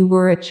 when you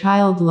were a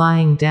child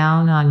lying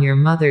down on your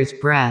mother's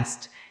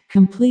breast,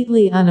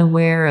 completely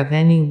unaware of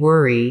any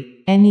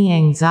worry, any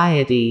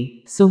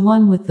anxiety, so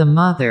one with the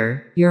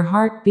mother, your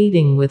heart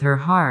beating with her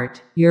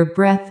heart, your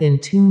breath in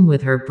tune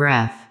with her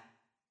breath.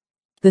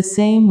 The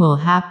same will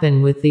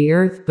happen with the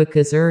earth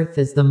because earth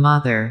is the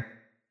mother.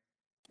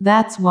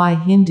 That's why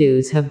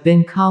Hindus have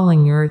been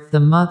calling earth the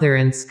mother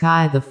and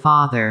sky the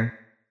father.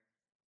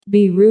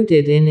 Be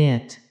rooted in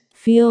it.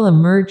 Feel a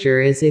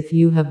merger as if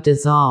you have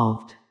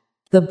dissolved.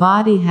 The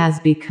body has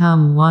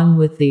become one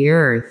with the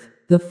earth,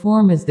 the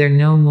form is there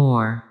no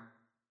more.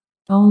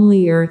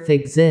 Only earth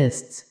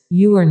exists,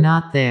 you are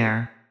not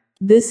there.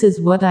 This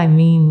is what I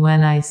mean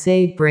when I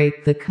say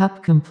break the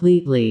cup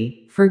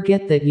completely,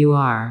 forget that you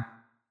are.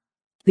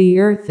 The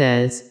earth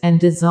is, and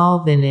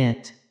dissolve in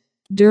it.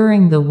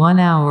 During the 1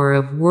 hour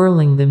of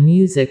whirling the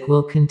music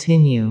will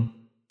continue.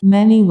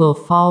 Many will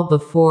fall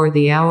before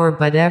the hour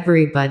but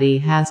everybody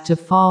has to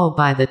fall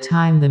by the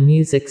time the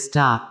music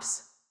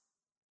stops.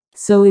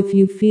 So if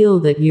you feel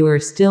that you are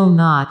still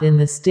not in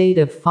the state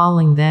of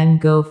falling, then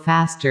go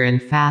faster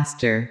and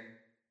faster.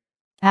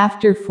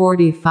 After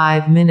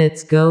 45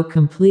 minutes go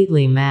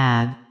completely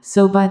mad,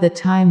 so by the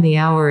time the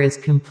hour is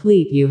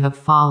complete you have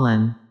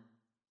fallen.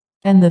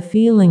 And the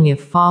feeling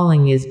if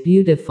falling is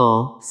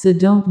beautiful, so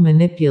don't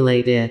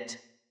manipulate it.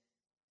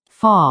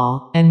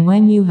 Fall, and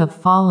when you have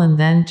fallen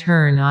then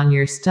turn on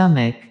your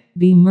stomach,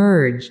 be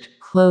merged,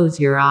 close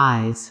your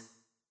eyes.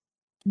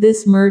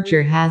 This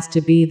merger has to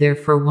be there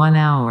for 1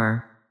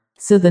 hour.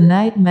 So the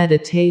night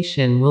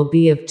meditation will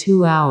be of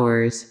 2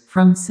 hours,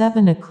 from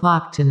 7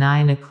 o'clock to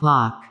 9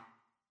 o'clock.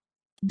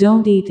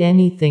 Don't eat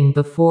anything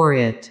before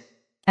it.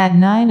 At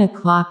 9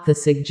 o'clock the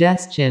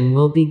suggestion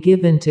will be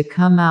given to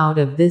come out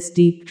of this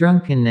deep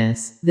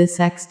drunkenness, this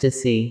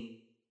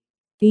ecstasy.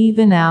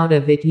 Even out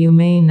of it you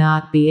may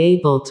not be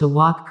able to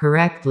walk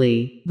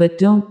correctly, but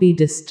don't be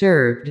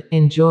disturbed,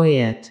 enjoy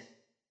it.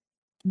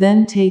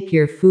 Then take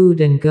your food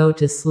and go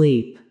to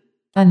sleep.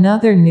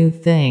 Another new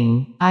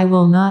thing, I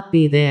will not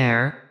be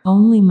there,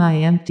 only my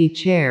empty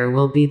chair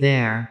will be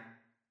there.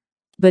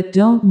 But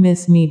don't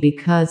miss me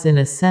because in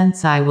a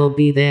sense I will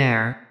be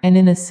there, and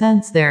in a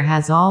sense there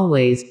has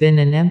always been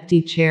an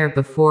empty chair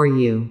before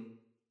you.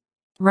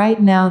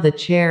 Right now the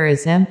chair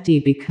is empty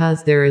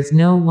because there is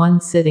no one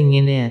sitting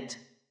in it.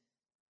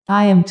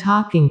 I am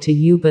talking to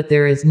you but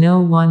there is no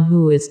one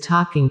who is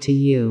talking to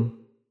you.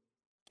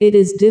 It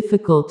is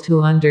difficult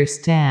to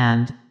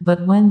understand,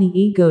 but when the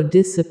ego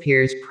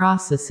disappears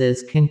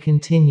processes can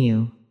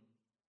continue.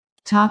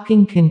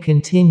 Talking can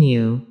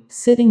continue,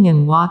 sitting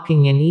and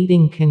walking and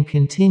eating can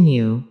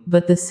continue,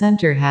 but the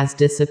center has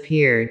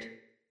disappeared.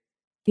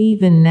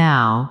 Even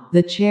now,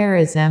 the chair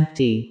is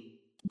empty.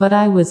 But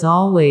I was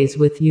always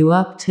with you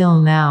up till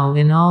now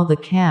in all the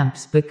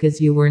camps because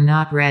you were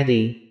not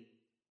ready.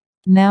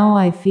 Now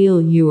I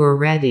feel you are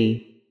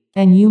ready.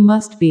 And you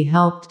must be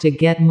helped to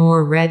get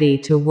more ready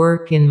to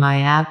work in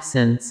my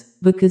absence,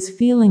 because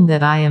feeling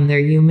that I am there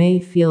you may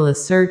feel a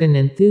certain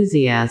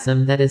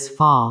enthusiasm that is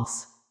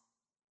false.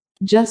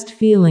 Just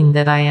feeling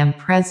that I am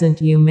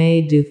present you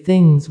may do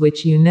things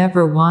which you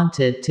never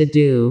wanted to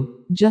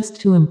do, just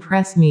to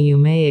impress me you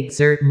may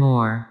exert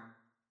more.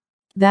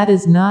 That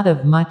is not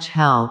of much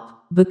help,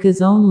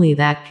 because only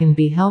that can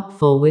be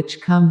helpful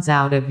which comes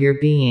out of your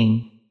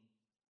being.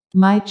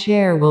 My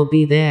chair will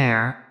be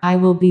there, I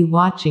will be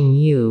watching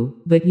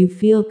you, but you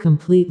feel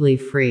completely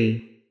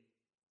free.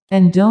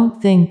 And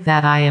don't think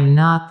that I am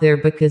not there,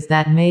 because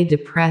that may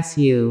depress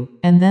you,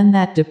 and then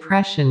that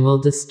depression will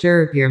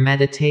disturb your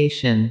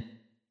meditation.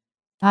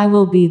 I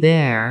will be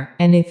there,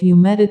 and if you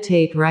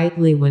meditate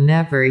rightly,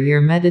 whenever your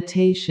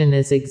meditation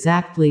is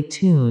exactly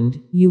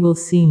tuned, you will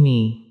see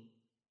me.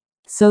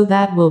 So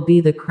that will be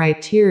the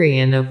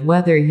criterion of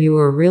whether you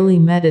are really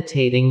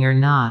meditating or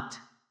not.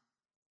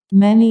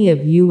 Many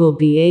of you will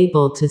be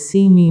able to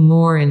see me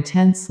more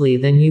intensely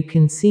than you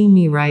can see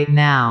me right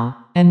now,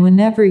 and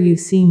whenever you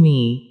see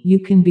me, you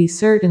can be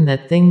certain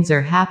that things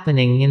are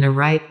happening in a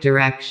right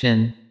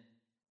direction.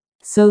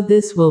 So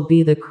this will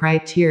be the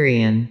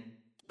criterion.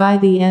 By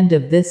the end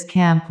of this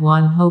camp,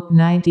 one hope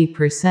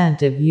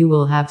 90% of you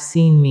will have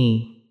seen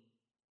me.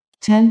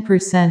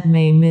 10%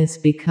 may miss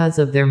because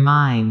of their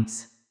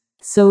minds.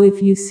 So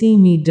if you see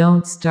me,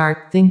 don't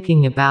start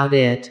thinking about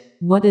it,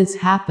 what is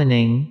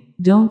happening.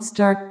 Don't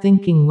start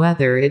thinking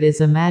whether it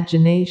is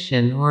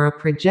imagination or a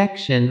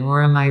projection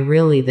or am I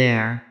really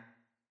there.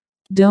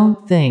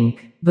 Don't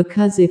think,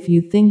 because if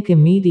you think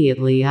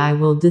immediately I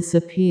will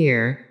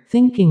disappear,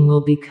 thinking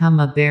will become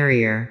a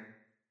barrier.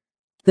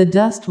 The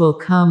dust will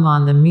come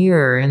on the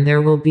mirror and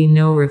there will be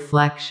no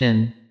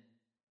reflection.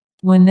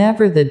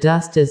 Whenever the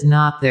dust is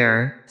not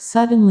there,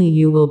 suddenly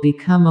you will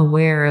become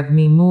aware of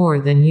me more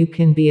than you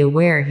can be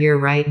aware here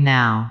right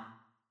now.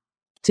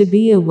 To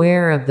be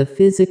aware of the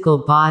physical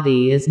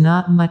body is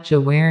not much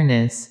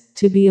awareness,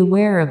 to be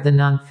aware of the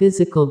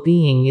non-physical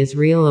being is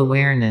real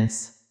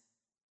awareness.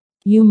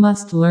 You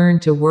must learn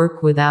to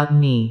work without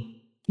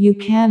me. You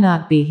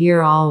cannot be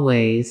here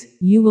always,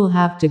 you will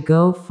have to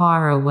go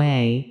far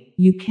away.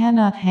 You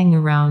cannot hang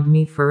around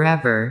me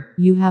forever,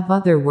 you have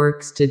other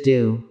works to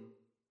do.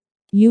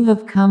 You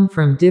have come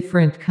from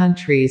different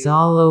countries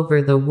all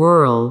over the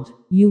world,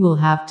 you will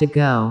have to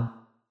go.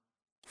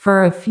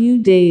 For a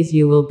few days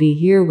you will be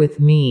here with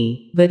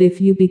me, but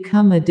if you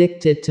become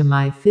addicted to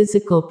my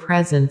physical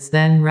presence,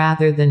 then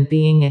rather than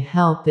being a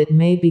help, it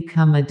may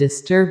become a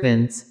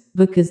disturbance,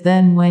 because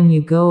then when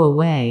you go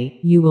away,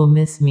 you will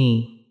miss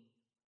me.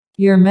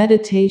 Your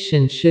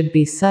meditation should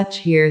be such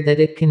here that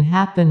it can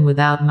happen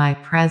without my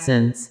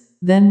presence,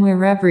 then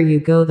wherever you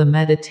go the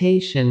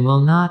meditation will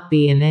not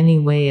be in any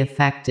way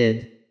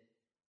affected.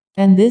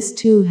 And this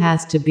too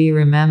has to be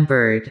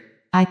remembered.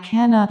 I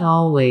cannot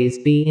always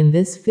be in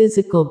this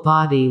physical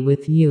body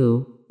with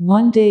you,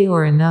 one day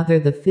or another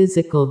the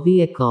physical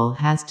vehicle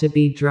has to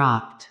be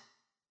dropped.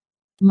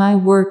 My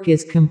work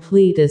is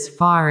complete as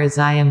far as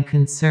I am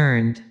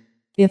concerned.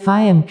 If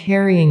I am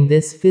carrying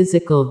this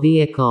physical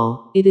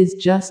vehicle, it is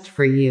just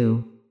for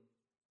you.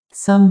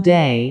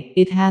 Someday,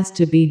 it has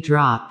to be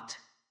dropped.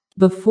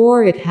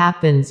 Before it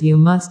happens, you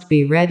must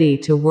be ready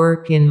to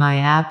work in my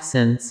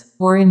absence,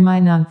 or in my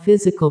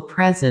non-physical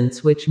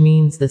presence, which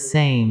means the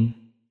same.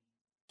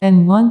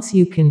 And once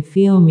you can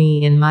feel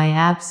me in my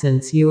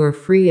absence, you are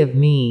free of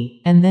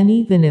me, and then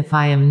even if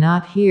I am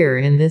not here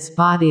in this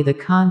body, the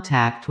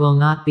contact will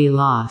not be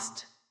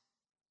lost.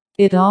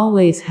 It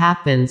always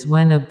happens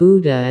when a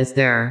Buddha is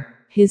there,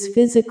 his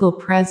physical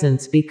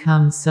presence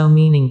becomes so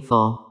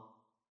meaningful.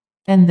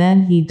 And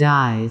then he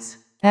dies.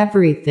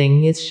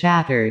 Everything is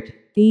shattered.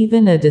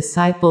 Even a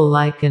disciple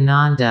like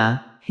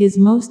Ananda, his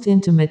most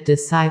intimate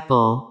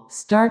disciple,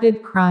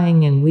 started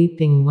crying and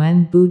weeping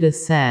when Buddha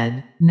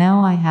said,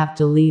 "Now I have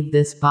to leave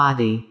this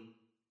body."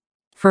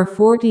 For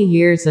 40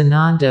 years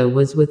Ananda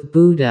was with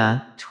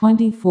Buddha,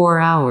 24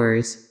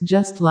 hours,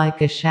 just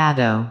like a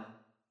shadow.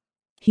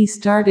 He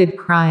started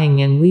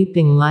crying and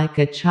weeping like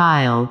a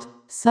child,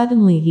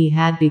 suddenly he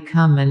had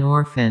become an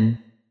orphan.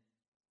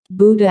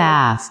 Buddha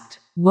asked,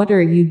 "What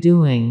are you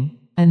doing?"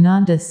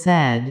 Ananda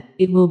said,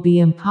 "It will be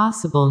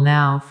impossible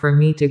now for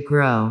me to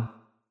grow.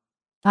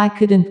 I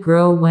couldn't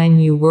grow when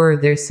you were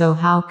there, so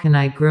how can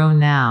I grow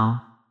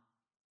now?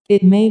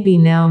 It may be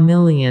now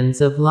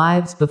millions of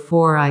lives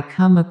before I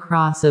come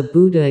across a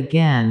Buddha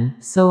again,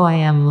 so I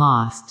am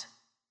lost."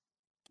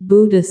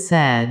 Buddha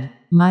said,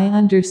 "My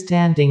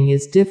understanding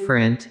is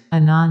different,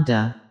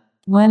 Ananda.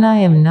 When I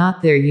am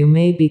not there, you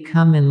may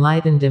become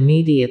enlightened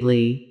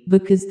immediately,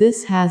 because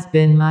this has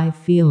been my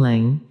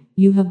feeling.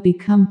 You have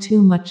become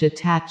too much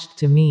attached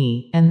to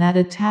me, and that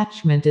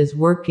attachment is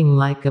working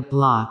like a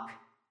block.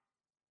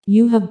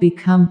 You have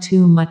become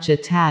too much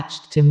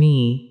attached to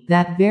me,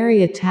 that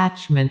very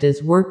attachment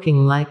is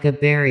working like a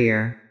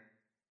barrier."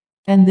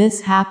 And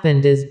this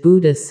happened as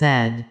Buddha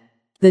said.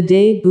 The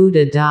day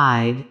Buddha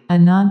died,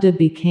 Ananda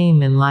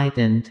became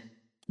enlightened.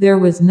 There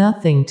was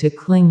nothing to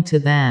cling to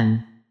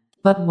then.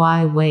 But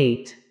why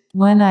wait?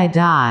 When I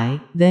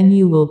die, then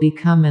you will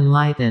become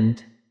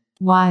enlightened.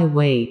 Why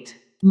wait?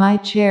 My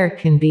chair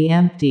can be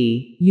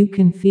empty, you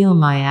can feel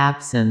my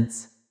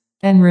absence.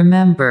 And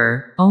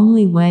remember,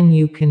 only when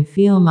you can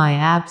feel my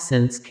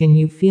absence can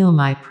you feel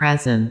my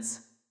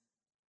presence.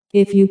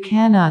 If you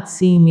cannot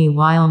see me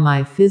while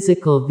my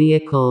physical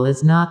vehicle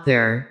is not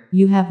there,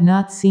 you have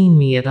not seen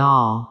me at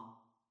all.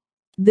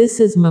 This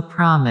is my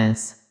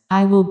promise.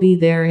 I will be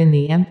there in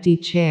the empty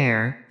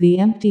chair. The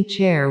empty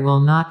chair will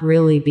not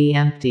really be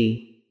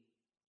empty.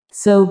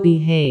 So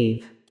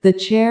behave. The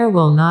chair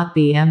will not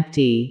be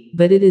empty,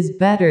 but it is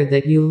better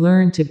that you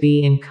learn to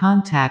be in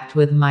contact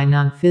with my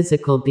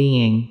non-physical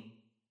being.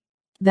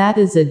 That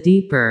is a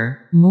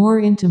deeper, more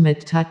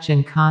intimate touch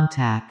and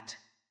contact.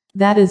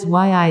 That is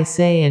why I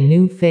say a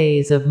new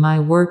phase of my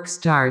work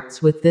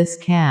starts with this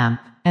camp,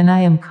 and I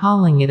am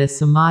calling it a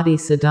Samadhi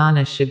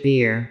Sadhana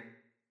Shibir.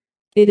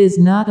 It is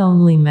not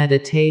only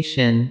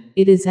meditation,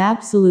 it is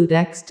absolute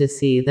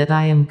ecstasy that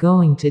I am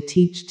going to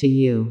teach to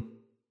you.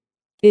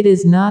 It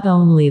is not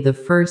only the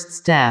first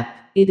step,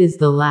 it is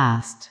the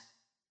last.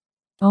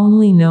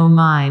 Only no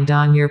mind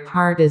on your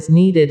part is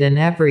needed and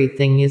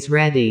everything is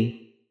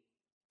ready.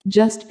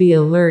 Just be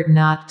alert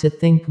not to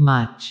think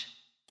much.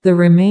 The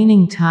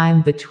remaining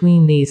time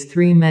between these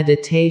 3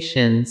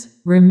 meditations,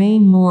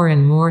 remain more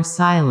and more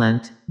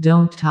silent,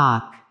 don't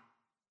talk.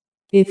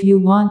 If you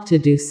want to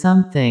do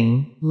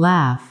something,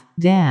 laugh,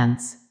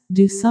 dance,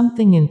 do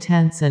something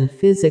intense and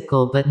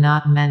physical but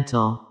not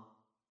mental.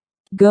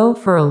 Go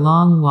for a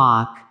long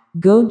walk,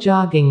 go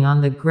jogging on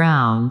the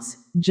grounds,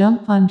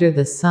 jump under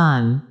the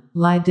sun,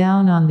 lie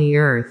down on the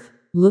earth,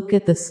 look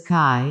at the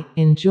sky,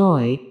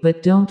 enjoy,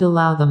 but don't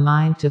allow the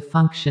mind to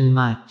function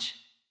much.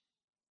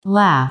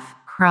 Laugh,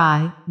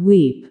 cry,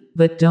 weep,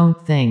 but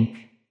don't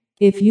think.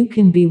 If you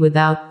can be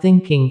without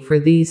thinking for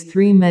these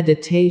 3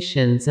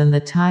 meditations and the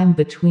time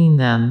between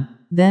them,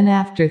 then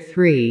after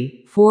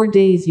 3-4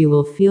 days you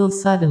will feel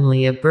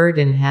suddenly a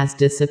burden has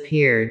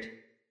disappeared.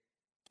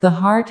 The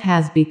heart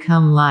has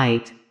become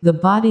light, the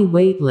body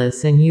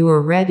weightless, and you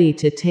are ready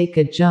to take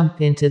a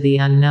jump into the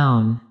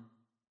unknown.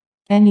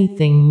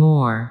 Anything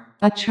more?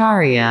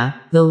 Acharya,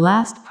 the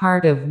last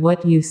part of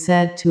what you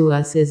said to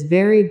us is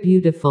very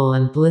beautiful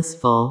and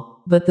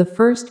blissful, but the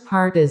first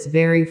part is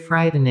very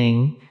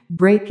frightening,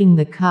 breaking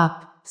the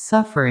cup,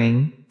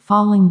 suffering,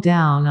 falling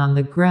down on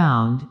the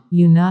ground,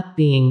 you not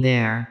being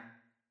there.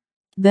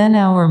 Then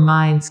our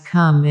minds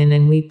come in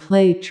and we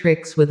play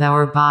tricks with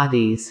our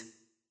bodies.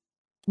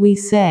 We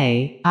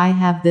say, I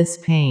have this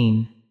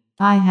pain.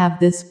 I have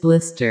this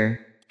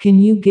blister. Can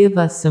you give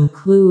us some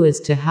clue as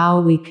to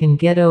how we can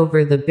get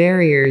over the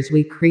barriers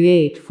we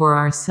create for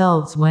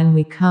ourselves when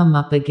we come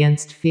up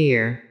against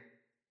fear?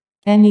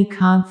 Any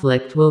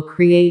conflict will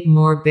create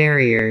more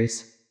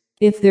barriers.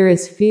 If there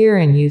is fear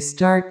and you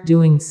start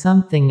doing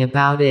something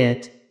about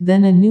it,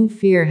 then a new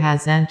fear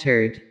has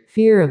entered,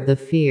 fear of the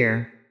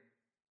fear.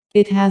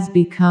 It has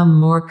become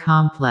more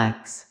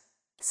complex.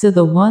 So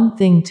the one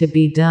thing to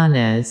be done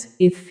is,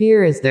 if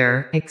fear is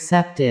there,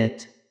 accept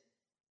it.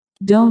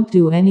 Don't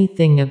do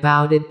anything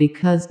about it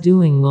because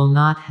doing will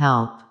not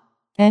help.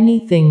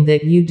 Anything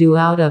that you do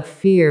out of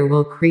fear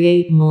will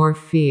create more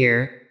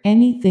fear.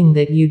 Anything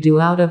that you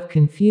do out of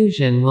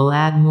confusion will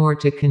add more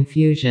to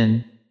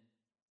confusion.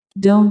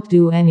 Don't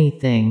do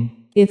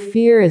anything. If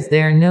fear is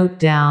there, note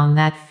down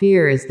that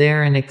fear is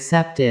there and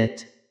accept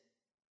it.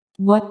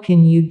 What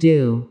can you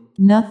do?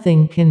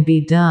 Nothing can be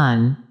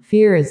done,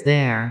 fear is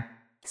there.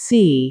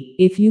 See,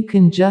 if you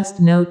can just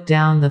note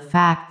down the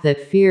fact that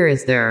fear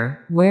is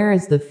there, where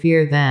is the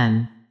fear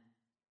then?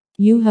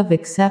 You have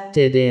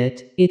accepted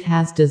it, it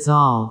has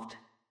dissolved.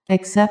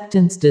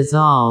 Acceptance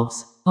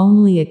dissolves,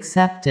 only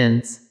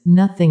acceptance,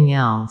 nothing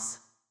else.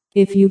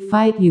 If you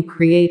fight, you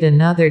create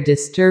another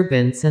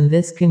disturbance, and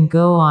this can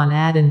go on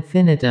ad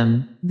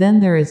infinitum, then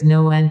there is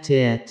no end to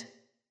it.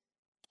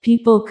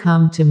 People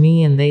come to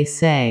me and they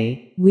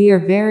say, we are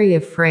very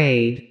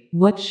afraid,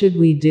 what should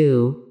we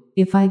do?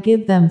 If I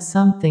give them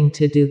something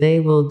to do, they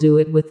will do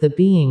it with the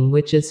being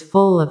which is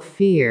full of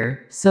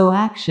fear, so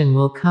action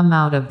will come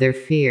out of their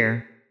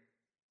fear.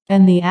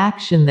 And the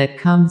action that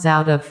comes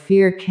out of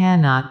fear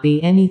cannot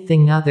be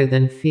anything other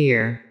than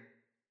fear.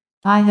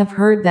 I have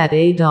heard that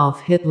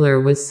Adolf Hitler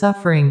was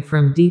suffering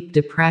from deep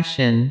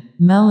depression,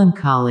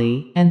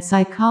 melancholy, and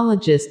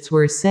psychologists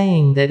were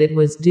saying that it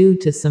was due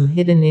to some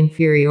hidden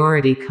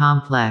inferiority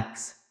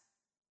complex.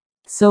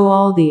 So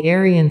all the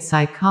Aryan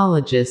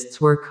psychologists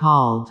were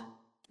called.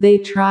 They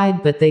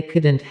tried but they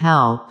couldn't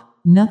help,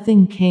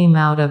 nothing came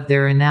out of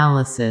their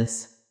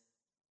analysis.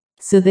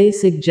 So they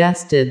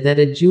suggested that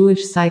a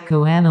Jewish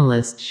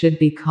psychoanalyst should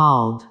be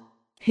called.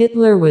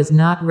 Hitler was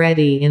not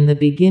ready in the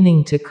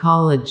beginning to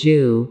call a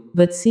Jew,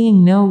 but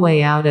seeing no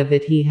way out of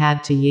it he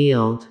had to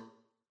yield.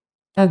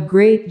 A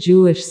great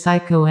Jewish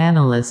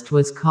psychoanalyst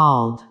was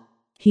called.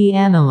 He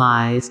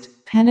analyzed,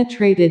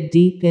 penetrated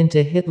deep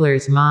into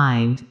Hitler's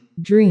mind,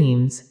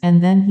 dreams,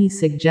 and then he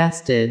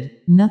suggested,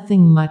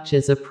 nothing much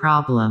is a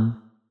problem.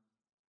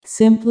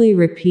 Simply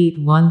repeat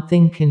one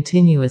thing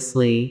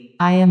continuously,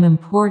 I am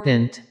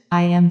important,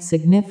 I am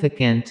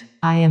significant,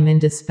 I am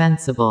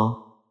indispensable.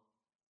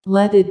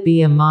 Let it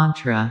be a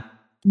mantra.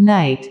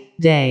 Night,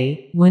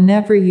 day,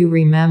 whenever you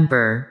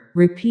remember,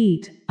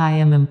 repeat, I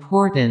am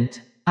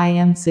important, I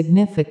am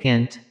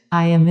significant,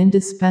 I am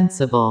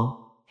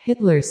indispensable.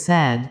 Hitler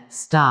said,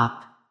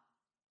 stop.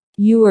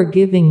 You are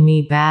giving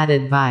me bad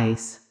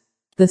advice.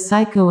 The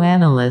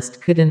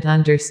psychoanalyst couldn't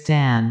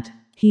understand.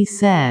 He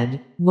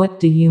said, "What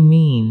do you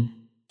mean?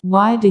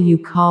 Why do you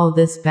call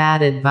this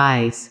bad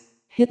advice?"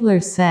 Hitler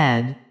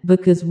said,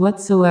 "Because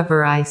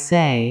whatsoever I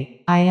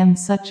say, I am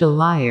such a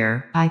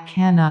liar, I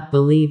cannot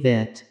believe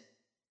it.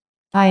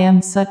 I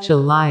am such a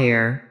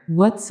liar,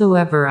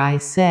 whatsoever I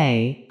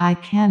say, I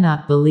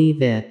cannot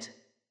believe it."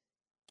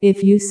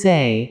 If you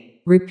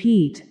say,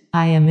 repeat,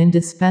 "I am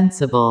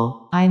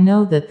indispensable," I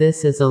know that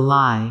this is a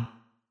lie.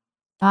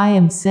 I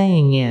am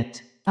saying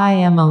it. I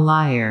am a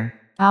liar.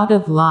 Out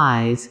of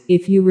lies,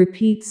 if you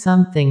repeat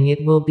something,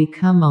 it will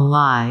become a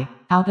lie.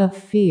 Out of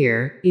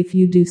fear, if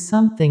you do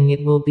something,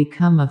 it will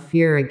become a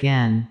fear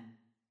again.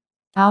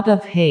 Out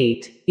of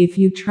hate, if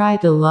you try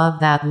to love,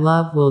 that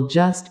love will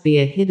just be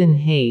a hidden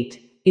hate.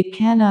 It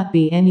cannot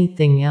be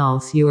anything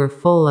else. You are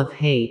full of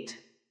hate.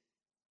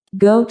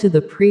 Go to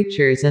the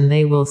preachers and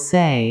they will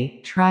say,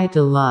 "Try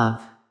to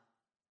love."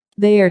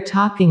 They are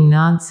talking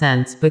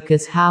nonsense,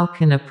 because how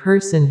can a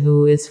person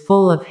who is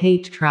full of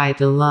hate try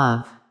to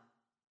love?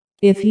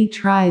 If he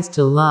tries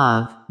to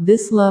love,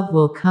 this love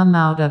will come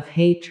out of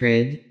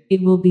hatred.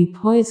 It will be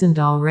poisoned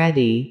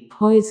already,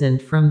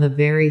 poisoned from the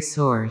very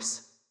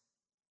source.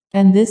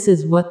 And this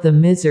is what the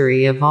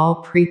misery of all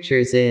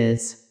preachers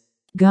is.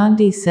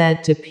 Gandhi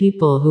said to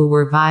people who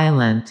were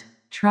violent,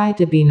 "Try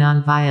to be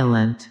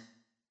nonviolent."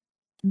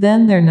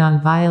 Then their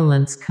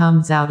nonviolence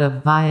comes out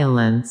of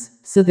violence,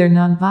 so their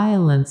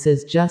nonviolence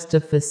is just a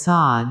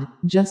facade,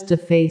 just a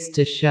face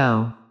to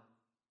show.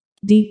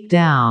 Deep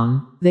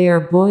down, they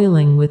are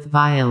boiling with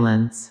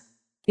violence.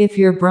 If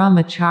your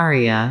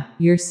brahmacharya,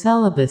 your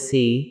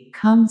celibacy,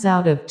 comes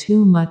out of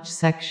too much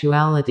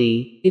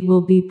sexuality, it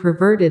will be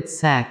perverted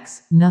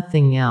sex,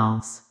 nothing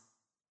else.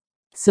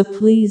 So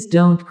please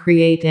don't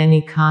create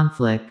any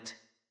conflict.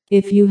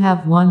 If you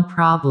have one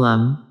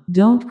problem,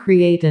 don't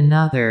create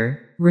another.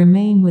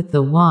 Remain with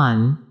the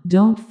one,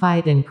 don't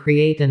fight and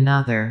create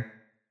another.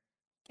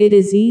 It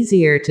is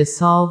easier to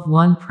solve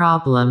one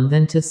problem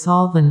than to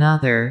solve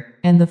another,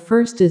 and the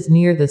first is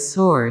near the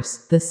source,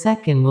 the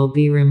second will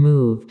be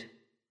removed.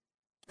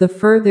 The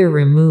further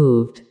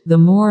removed, the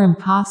more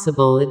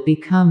impossible it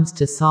becomes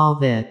to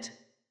solve it.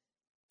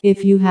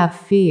 If you have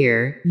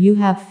fear,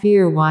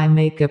 why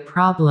make a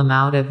problem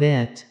out of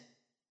it?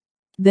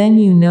 Then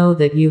you know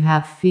that you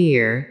have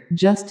fear,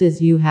 just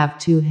as you have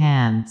two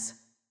hands.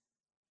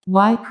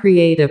 Why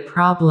create a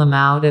problem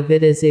out of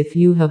it as if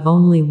you have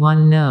only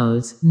one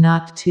nose,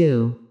 not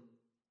two?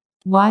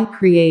 Why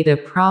create a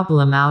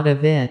problem out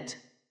of it?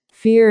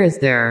 Fear is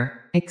there.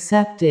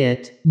 Accept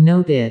it,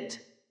 note it.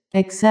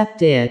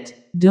 Accept it,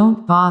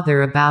 don't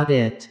bother about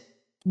it.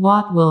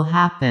 What will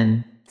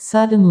happen?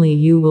 Suddenly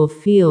you will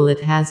feel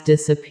it has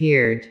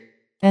disappeared.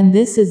 And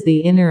this is the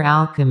inner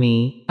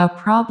alchemy. A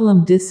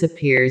problem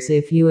disappears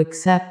if you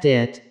accept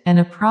it, and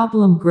a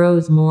problem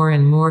grows more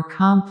and more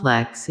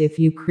complex if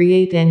you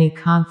create any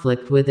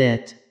conflict with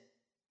it.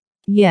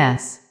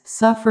 Yes,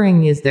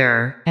 suffering is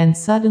there, and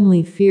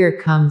suddenly fear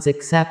comes.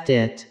 Accept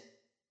it.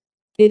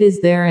 It is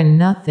there and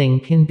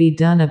nothing can be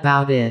done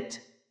about it.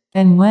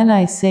 And when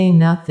I say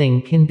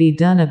nothing can be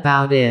done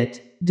about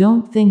it,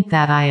 don't think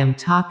that I am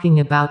talking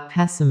about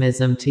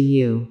pessimism to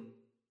you.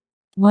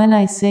 When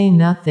I say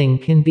nothing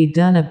can be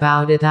done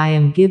about it, I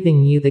am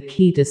giving you the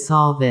key to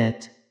solve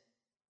it.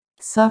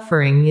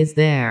 Suffering is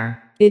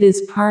there. It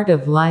is part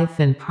of life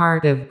and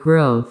part of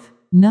growth.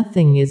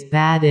 Nothing is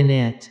bad in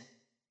it.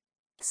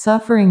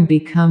 Suffering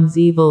becomes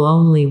evil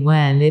only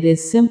when it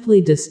is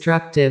simply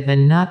destructive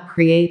and not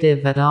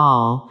creative at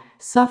all.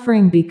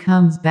 Suffering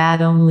becomes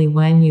bad only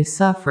when you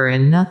suffer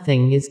and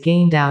nothing is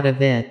gained out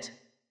of it.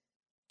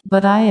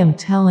 But I am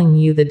telling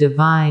you the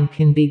divine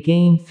can be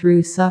gained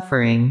through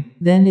suffering,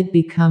 then it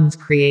becomes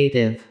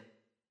creative.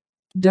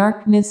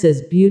 Darkness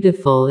is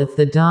beautiful if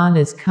the dawn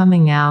is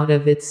coming out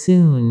of it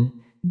soon.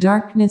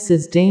 Darkness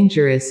is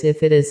dangerous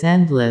if it is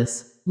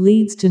endless,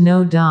 leads to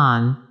no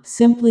dawn,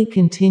 simply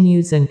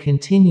continues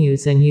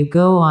and you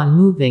go on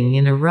moving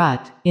in a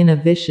rut, in a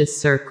vicious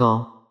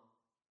circle.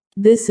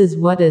 This is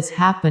what is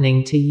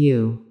happening to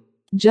you.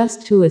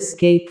 Just to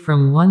escape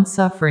from one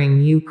suffering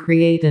you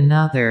create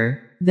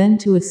another, then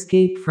to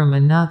escape from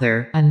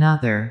another.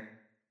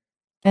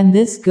 And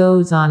this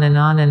goes on,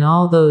 and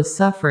all those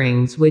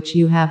sufferings which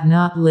you have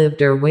not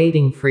lived are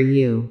waiting for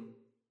you.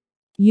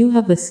 You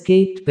have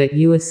escaped, but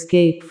you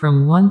escape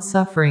from one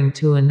suffering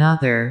to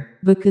another,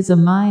 because a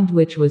mind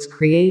which was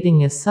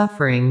creating a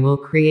suffering will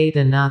create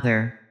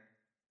another.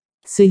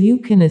 So you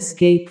can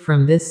escape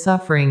from this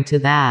suffering to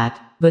that,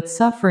 but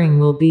suffering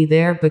will be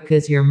there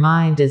because your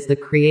mind is the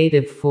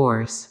creative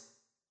force.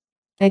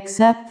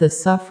 Accept the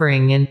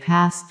suffering and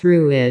pass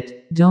through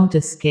it, don't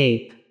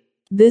escape.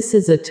 This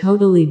is a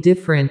totally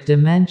different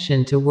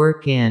dimension to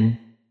work in.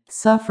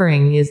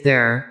 Suffering is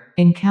there,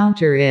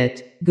 encounter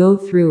it, go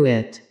through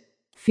it.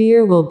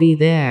 Fear will be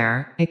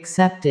there,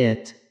 accept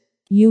it.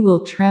 You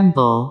will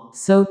tremble,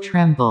 so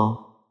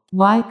tremble.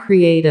 Why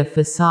create a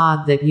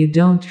facade that you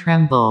don't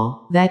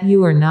tremble, that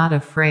you are not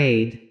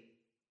afraid?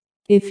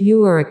 If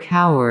you are a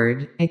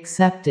coward,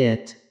 accept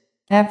it.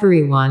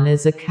 Everyone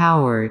is a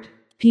coward.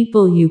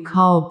 People you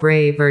call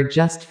brave are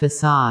just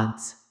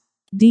facades.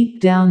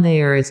 Deep down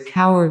they are as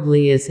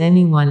cowardly as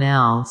anyone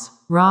else,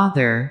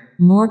 rather,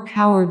 more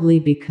cowardly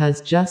because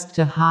just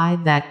to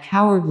hide that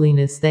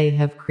cowardliness they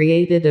have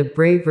created a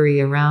bravery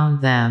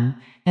around them,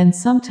 and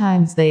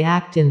sometimes they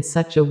act in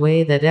such a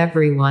way that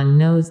everyone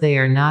knows they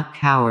are not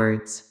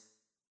cowards.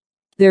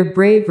 Their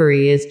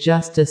bravery is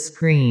just a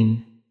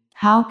screen.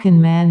 How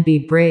can man be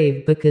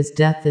brave because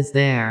death is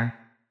there?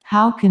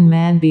 How can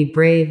man be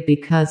brave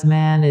because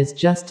man is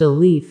just a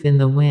leaf in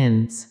the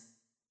winds?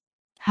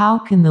 How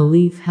can the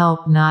leaf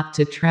help not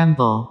to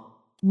tremble?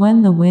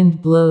 When the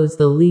wind blows,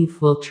 the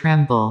leaf will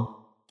tremble.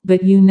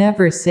 But you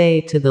never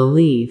say to the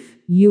leaf,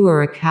 "You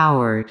are a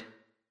coward."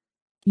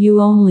 You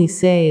only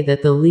say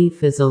that the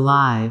leaf is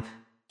alive.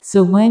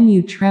 So when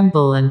you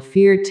tremble and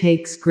fear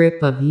takes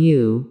grip of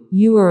you,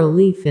 you are a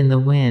leaf in the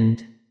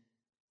wind.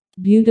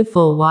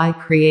 Beautiful. Why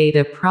create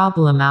a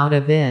problem out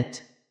of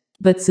it?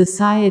 But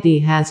society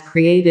has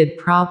created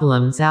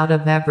problems out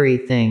of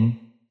everything.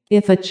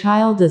 If a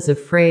child is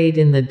afraid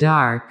in the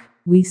dark,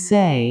 we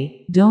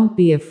say, "Don't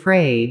be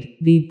afraid,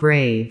 be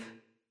brave."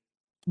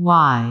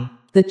 Why?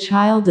 The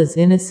child is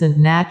innocent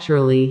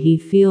naturally, he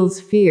feels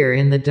fear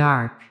in the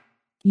dark.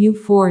 You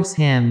force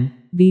him,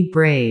 "Be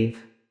brave."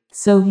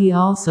 So he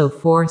also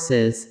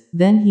forces,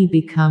 then he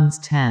becomes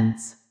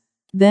tense.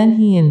 Then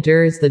he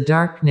endures the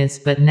darkness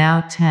but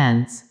now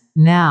tense,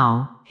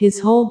 now,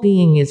 his whole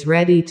being is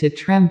ready to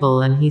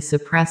tremble and he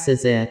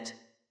suppresses it.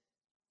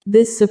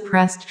 This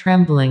suppressed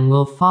trembling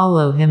will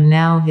follow him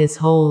now his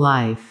whole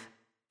life.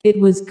 It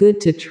was good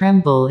to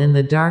tremble in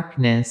the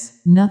darkness,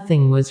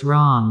 nothing was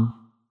wrong.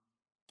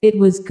 It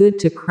was good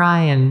to cry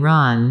and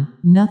run,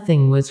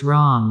 nothing was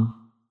wrong.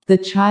 The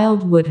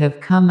child would have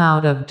come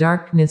out of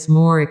darkness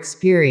more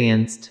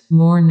experienced,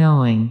 more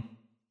knowing.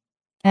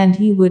 And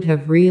he would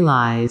have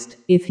realized,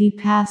 if he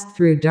passed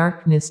through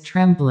darkness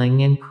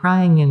trembling and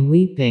crying and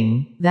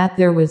weeping, that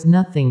there was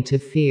nothing to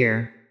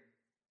fear.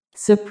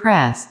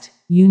 Suppressed,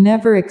 you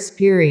never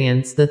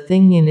experience the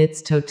thing in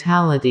its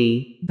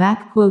totality,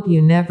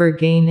 you never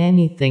gain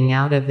anything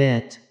out of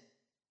it.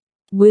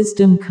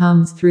 Wisdom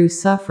comes through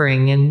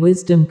suffering and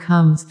wisdom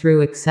comes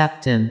through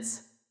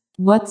acceptance.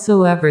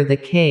 Whatsoever the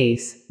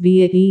case,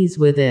 be at ease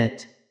with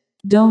it.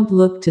 Don't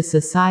look to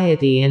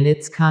society and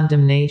its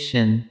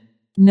condemnation.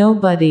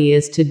 Nobody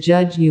is to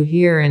judge you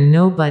here and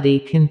nobody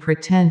can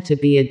pretend to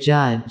be a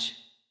judge.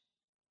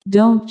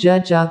 Don't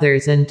judge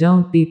others and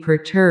don't be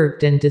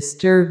perturbed and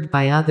disturbed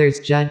by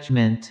others'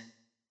 judgment.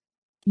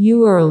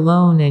 You are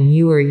alone and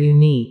you are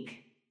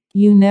unique.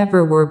 You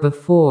never were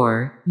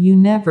before, you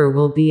never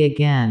will be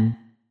again.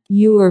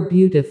 You are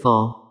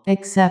beautiful.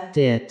 Accept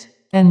it.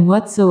 And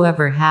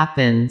whatsoever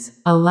happens,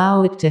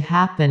 allow it to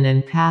happen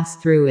and pass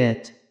through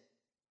it.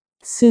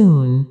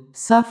 Soon,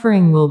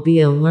 suffering will be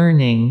a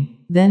learning,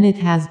 then it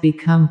has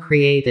become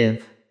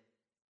creative.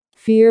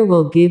 Fear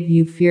will give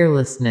you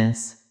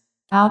fearlessness.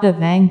 Out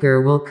of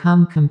anger will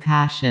come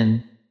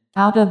compassion.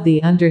 Out of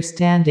the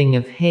understanding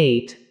of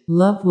hate,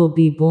 love will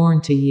be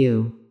born to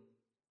you.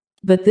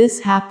 But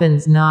this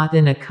happens not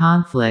in a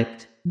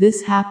conflict,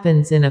 this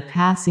happens in a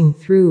passing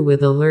through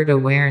with alert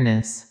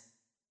awareness.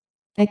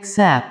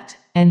 Accept,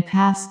 and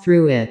pass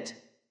through it.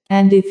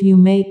 And if you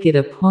make it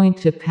a point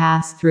to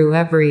pass through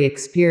every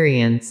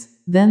experience,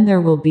 then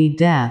there will be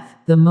death,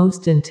 the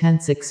most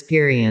intense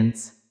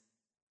experience.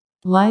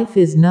 Life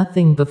is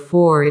nothing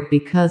before it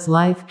because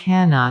life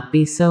cannot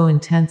be so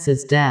intense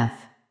as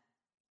death.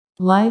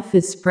 Life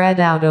is spread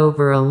out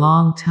over a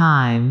long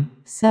time,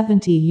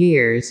 70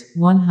 years,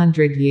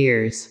 100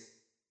 years.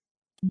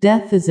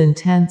 Death is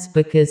intense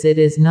because it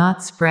is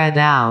not spread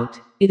out,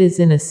 it is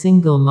in a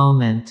single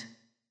moment.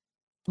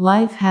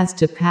 Life has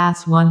to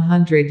pass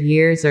 100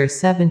 years or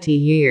 70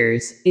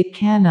 years, it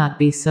cannot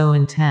be so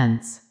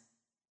intense.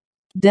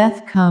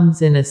 Death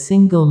comes in a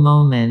single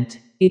moment,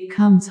 it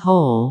comes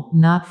whole,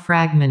 not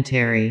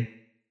fragmentary.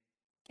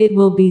 It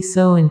will be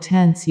so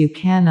intense you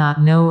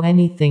cannot know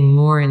anything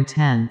more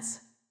intense.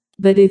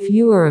 But if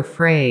you are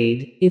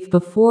afraid, if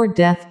before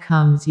death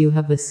comes you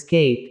have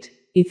escaped,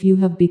 if you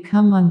have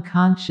become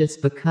unconscious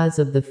because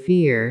of the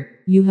fear,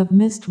 you have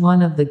missed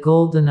one of the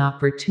golden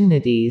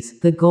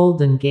opportunities, the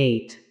golden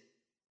gate.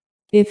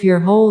 If your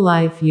whole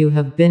life you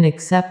have been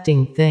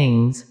accepting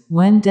things,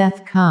 when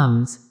death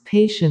comes,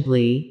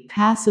 patiently,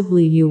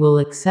 passively you will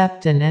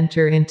accept and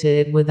enter into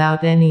it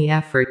without any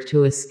effort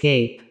to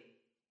escape.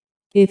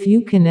 If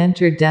you can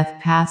enter death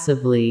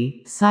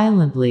passively,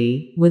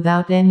 silently,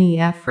 without any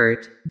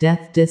effort,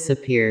 death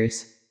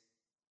disappears.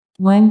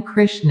 When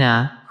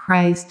Krishna,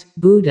 Christ,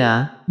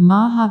 Buddha,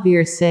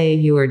 Mahavir say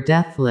you are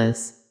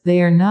deathless,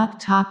 they are not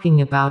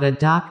talking about a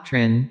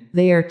doctrine,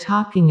 they are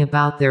talking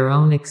about their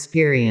own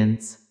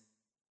experience.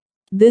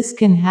 This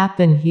can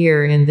happen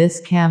here in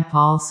this camp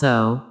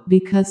also,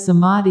 because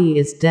samadhi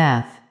is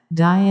death,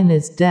 dhyan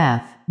is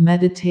death,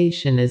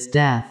 meditation is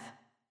death.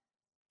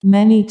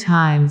 Many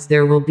times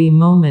there will be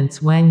moments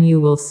when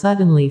you will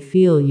suddenly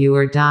feel you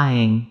are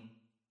dying.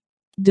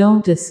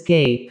 Don't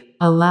escape,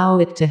 allow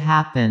it to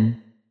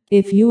happen.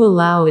 If you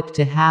allow it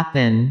to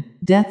happen,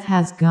 death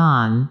has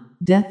gone,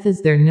 death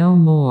is there no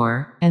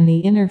more, and the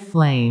inner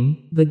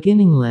flame,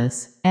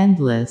 beginningless,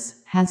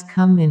 endless, has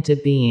come into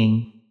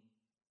being.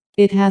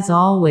 It has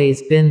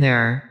always been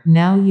there,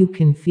 now you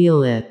can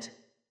feel it.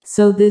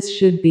 So this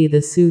should be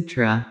the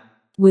sutra.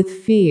 With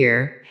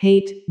fear,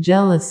 hate,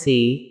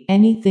 jealousy,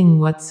 anything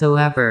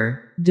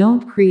whatsoever,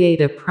 don't create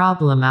a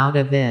problem out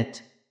of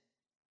it.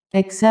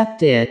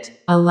 Accept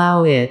it,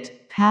 allow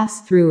it,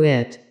 pass through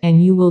it,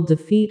 and you will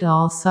defeat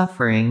all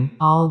suffering,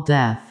 all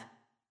death.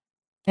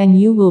 And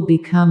you will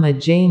become a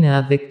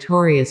Jaina, a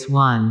victorious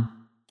one.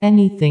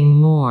 Anything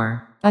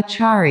more.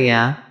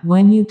 Acharya,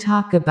 when you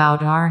talk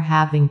about our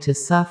having to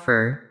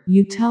suffer,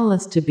 you tell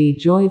us to be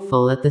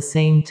joyful at the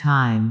same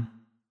time.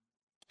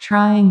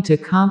 Trying to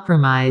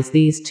compromise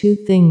these two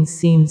things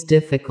seems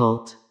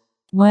difficult.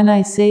 When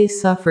I say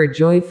suffer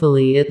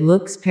joyfully, it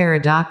looks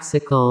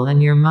paradoxical,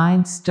 and your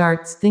mind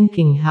starts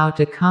thinking how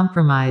to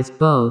compromise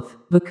both,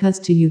 because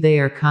to you they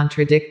are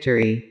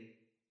contradictory.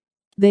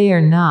 They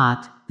are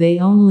not, they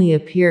only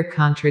appear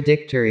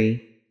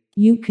contradictory.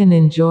 You can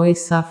enjoy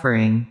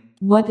suffering.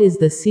 What is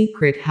the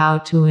secret how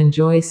to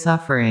enjoy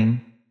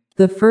suffering?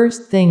 The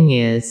first thing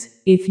is,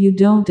 if you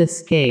don't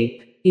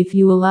escape, if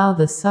you allow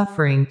the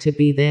suffering to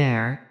be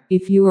there,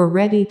 if you are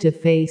ready to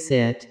face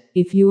it,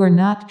 if you are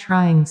not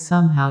trying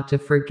somehow to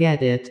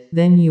forget it,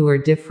 then you are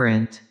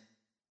different.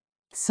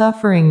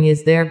 Suffering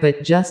is there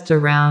but just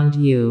around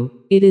you,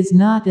 it is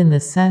not in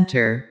the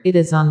center, it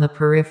is on the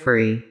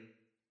periphery.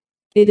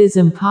 It is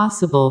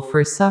impossible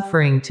for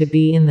suffering to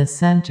be in the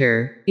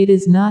center, it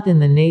is not in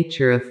the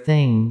nature of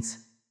things.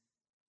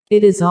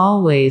 It is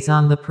always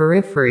on the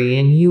periphery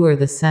and you are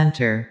the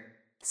center.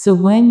 So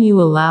when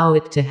you allow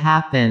it to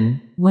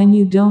happen, when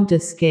you don't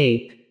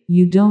escape,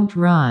 you don't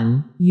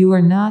run, you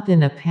are not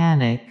in a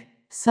panic,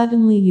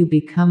 suddenly you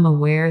become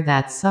aware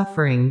that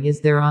suffering is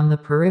there on the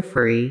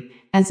periphery,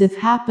 as if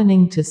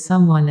happening to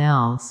someone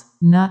else,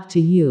 not to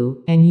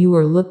you, and you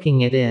are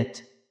looking at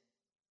it.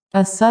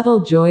 A subtle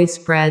joy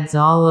spreads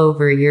all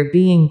over your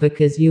being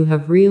because you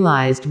have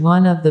realized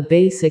one of the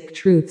basic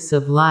truths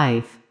of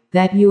life,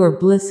 that you are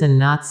bliss and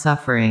not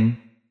suffering.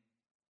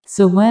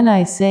 So when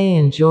I say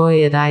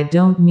enjoy it, I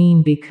don't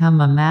mean become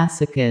a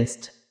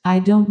masochist. I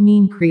don't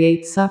mean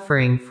create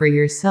suffering for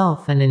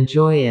yourself and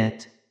enjoy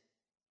it.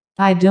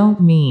 I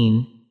don't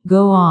mean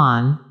go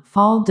on,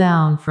 fall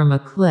down from a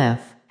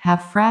cliff,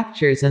 have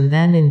fractures and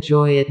then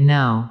enjoy it.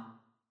 No.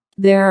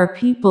 There are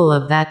people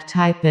of that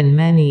type and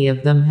many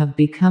of them have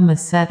become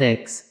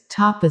ascetics,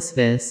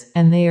 tapas,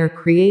 and they are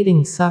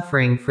creating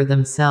suffering for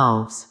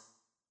themselves.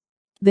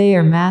 They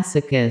are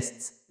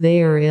masochists,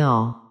 they are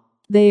ill.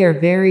 They are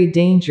very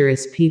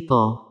dangerous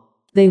people.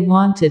 They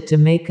wanted to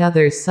make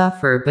others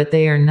suffer but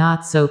they are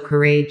not so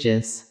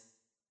courageous.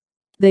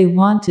 They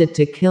wanted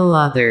to kill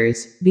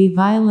others, be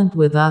violent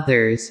with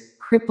others,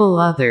 cripple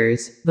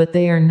others, but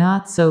they are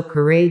not so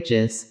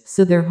courageous,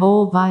 so their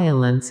whole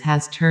violence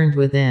has turned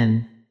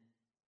within.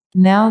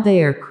 Now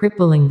they are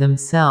crippling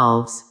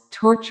themselves,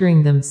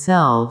 torturing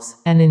themselves,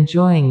 and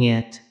enjoying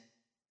it.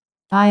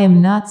 I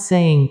am not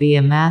saying be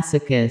a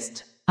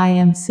masochist, I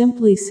am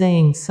simply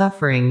saying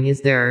suffering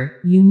is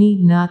there, you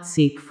need not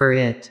seek for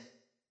it.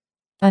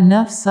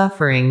 Enough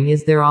suffering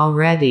is there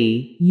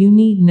already, you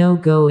need no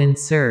go in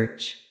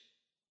search.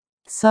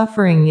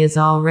 Suffering is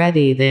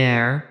already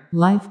there,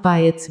 life by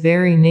its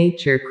very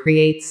nature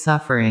creates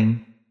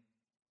suffering.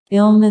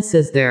 Illness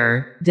is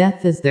there,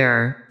 death is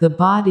there, the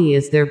body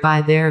is there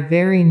by their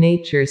very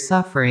nature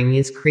suffering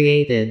is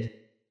created.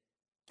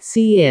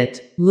 See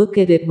it, look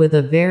at it with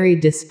a very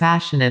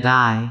dispassionate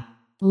eye.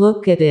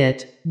 Look at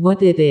it,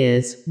 what it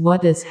is,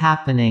 what is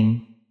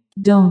happening.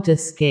 Don't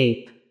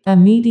escape.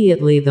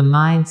 Immediately the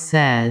mind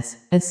says,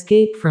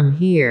 escape from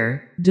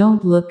here,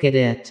 don't look at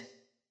it.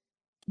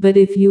 But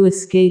if you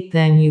escape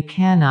then you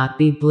cannot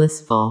be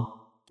blissful.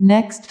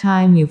 Next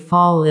time you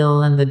fall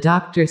ill and the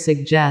doctor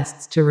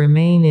suggests to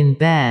remain in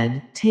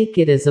bed, take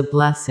it as a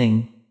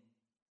blessing.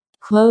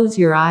 Close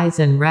your eyes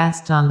and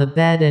rest on the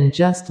bed and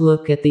just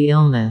look at the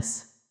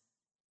illness.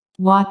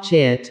 Watch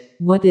it,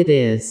 what it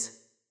is.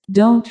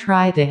 Don't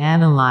try to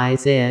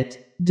analyze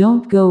it,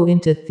 don't go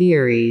into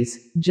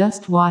theories,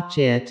 just watch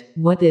it,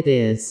 what it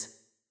is.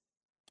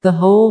 The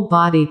whole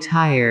body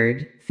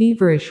tired,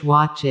 feverish,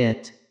 watch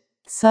it.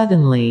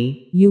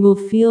 Suddenly, you will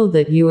feel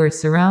that you are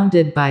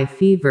surrounded by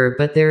fever,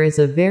 but there is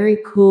a very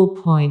cool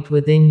point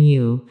within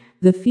you.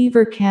 The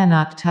fever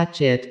cannot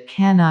touch it,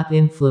 cannot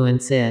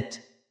influence it.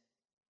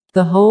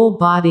 The whole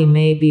body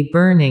may be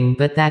burning,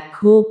 but that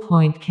cool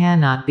point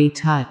cannot be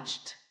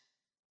touched.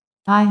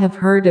 I have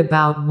heard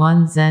about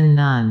one Zen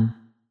nun.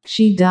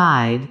 She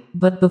died,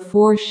 but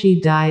before she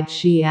died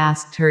she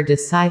asked her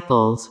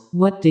disciples,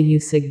 "What do you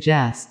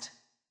suggest?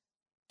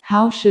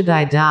 How should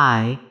I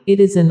die?"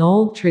 It is an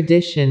old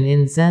tradition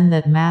in Zen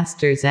that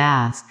masters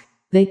ask.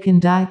 They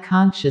can die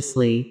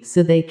consciously,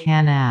 so they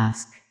can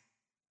ask.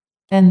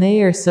 And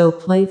they are so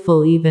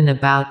playful even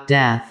about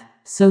death,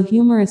 so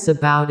humorous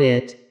about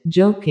it,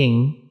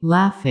 joking,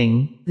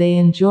 laughing, they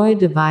enjoy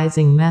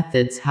devising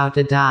methods how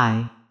to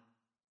die.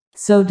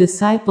 So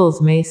disciples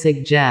may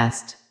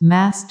suggest,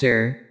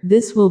 Master,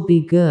 this will be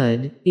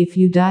good, if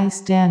you die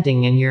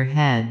standing in your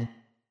head.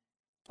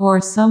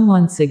 Or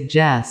someone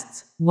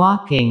suggests,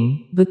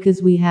 walking,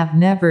 because we have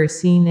never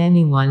seen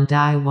anyone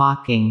die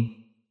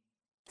walking.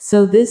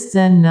 So this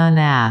Zen nun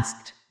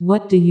asked,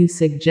 What do you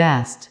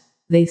suggest?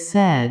 They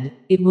said,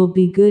 It will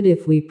be good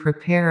if we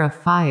prepare a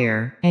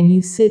fire, and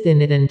you sit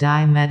in it and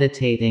die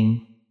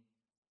meditating.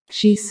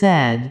 She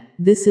said,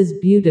 This is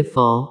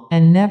beautiful,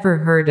 and never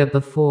heard of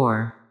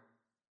before.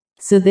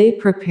 So they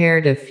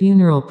prepared a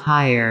funeral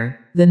pyre,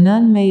 the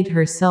nun made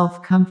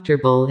herself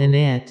comfortable in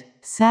it,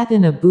 sat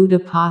in a Buddha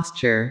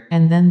posture,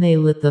 and then they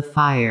lit the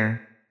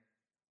fire.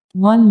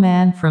 One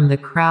man from the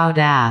crowd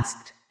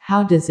asked,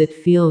 How does it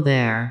feel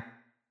there?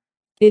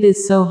 It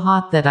is so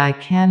hot that I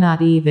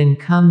cannot even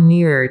come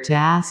nearer to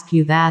ask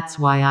you, that's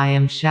why I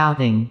am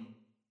shouting.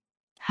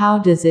 How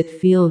does it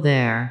feel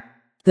there?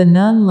 The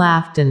nun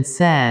laughed and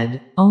said,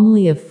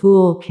 Only a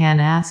fool can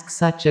ask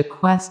such a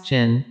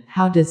question,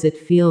 how does it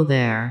feel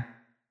there?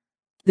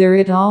 There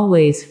it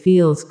always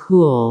feels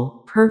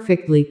cool,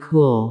 perfectly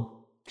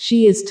cool.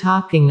 She is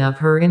talking of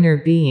her inner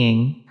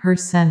being, her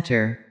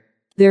center.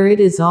 There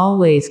it is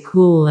always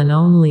cool and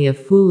only a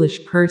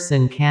foolish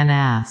person can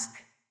ask.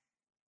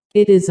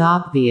 It is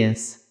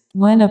obvious.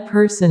 When a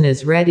person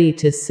is ready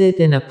to sit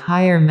in a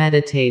pyre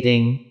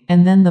meditating,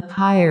 and then the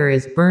pyre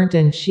is burnt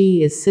and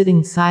she is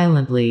sitting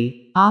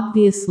silently,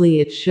 obviously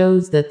it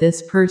shows that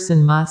this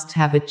person must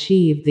have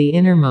achieved the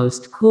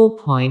innermost cool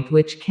point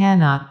which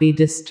cannot be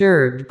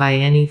disturbed by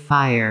any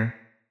fire.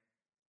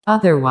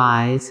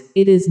 Otherwise,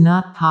 it is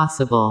not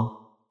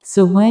possible.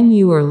 So when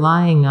you are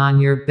lying on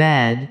your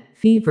bed,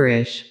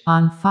 feverish,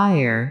 on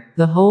fire,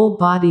 the whole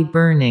body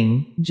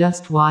burning,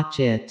 just watch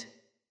it.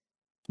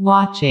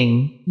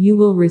 Watching, you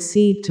will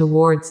recede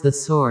towards the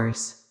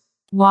source.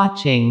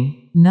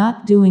 Watching,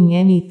 not doing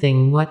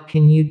anything, what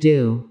can you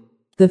do?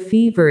 The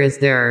fever is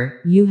there,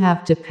 you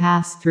have to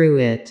pass through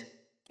it.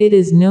 It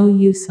is no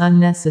use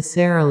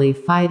unnecessarily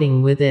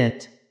fighting with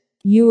it.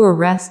 You are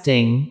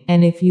resting,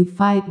 and if you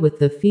fight with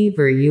the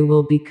fever you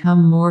will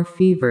become more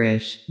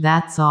feverish,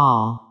 that's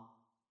all.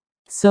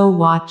 So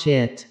watch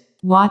it.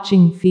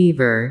 Watching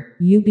fever,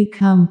 you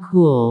become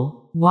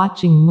cool,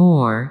 watching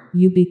more,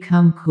 you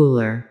become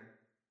cooler.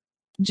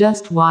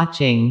 Just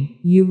watching,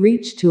 you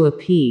reach to a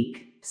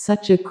peak,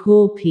 such a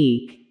cool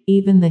peak,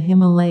 even the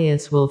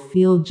Himalayas will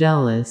feel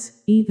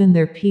jealous, even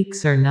their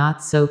peaks are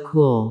not so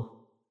cool.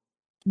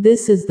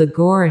 This is the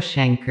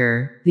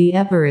Gaurashankar, the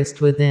Everest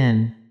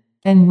within.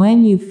 And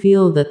when you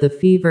feel that the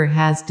fever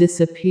has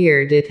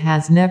disappeared, it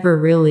has never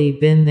really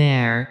been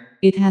there,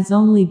 it has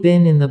only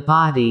been in the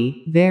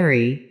body,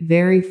 very,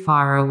 very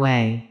far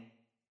away.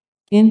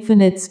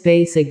 Infinite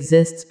space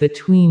exists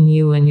between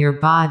you and your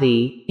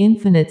body,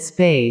 infinite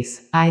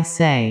space, I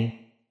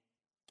say.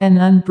 An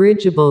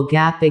unbridgeable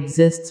gap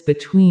exists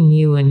between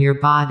you and your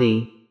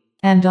body.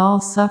 And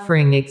all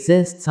suffering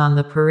exists on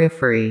the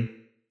periphery.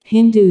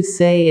 Hindus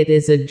say it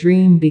is a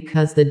dream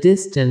because the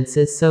distance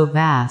is so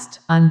vast,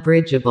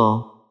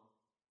 unbridgeable.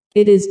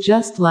 It is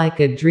just like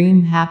a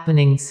dream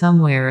happening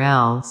somewhere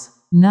else,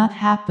 not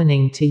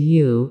happening to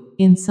you,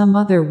 in some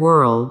other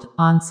world,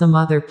 on some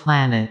other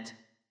planet.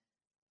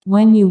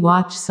 When you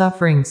watch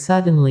suffering,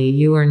 suddenly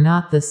you are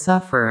not the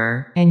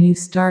sufferer, and you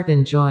start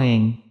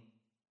enjoying.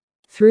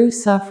 Through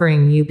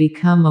suffering you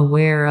become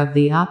aware of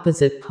the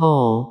opposite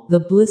pole, the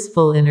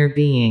blissful inner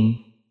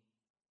being.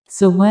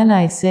 So when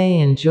I say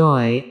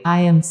enjoy, I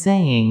am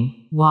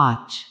saying,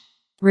 watch.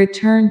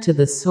 Return to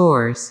the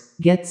source,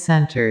 get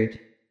centered.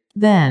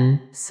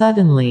 Then,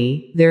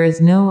 suddenly, there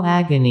is no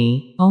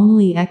agony,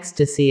 only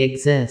ecstasy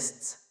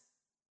exists.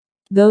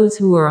 Those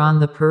who are on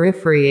the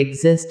periphery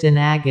exist in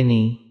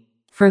agony.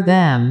 For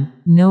them,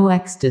 no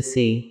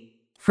ecstasy.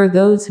 For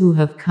those who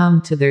have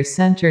come to their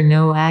center,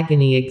 no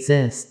agony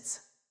exists.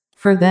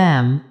 For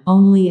them,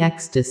 only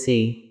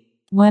ecstasy.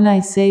 When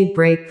I say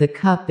break the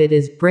cup, it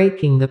is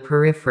breaking the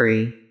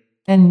periphery.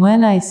 And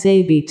when I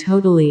say be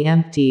totally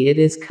empty, it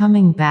is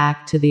coming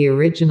back to the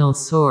original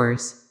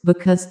source,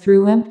 because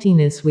through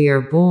emptiness we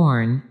are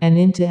born, and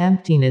into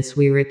emptiness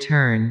we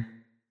return.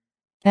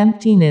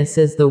 Emptiness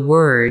is the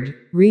word,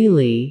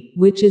 really,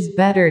 which is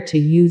better to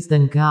use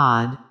than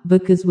God,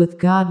 because with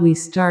God we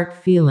start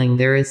feeling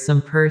there is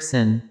some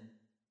person.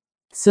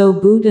 So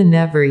Buddha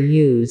never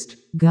used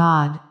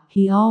God,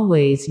 he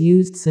always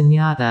used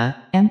sunyata,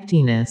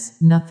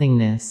 emptiness,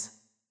 nothingness.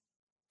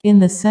 In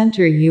the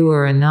center you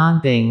are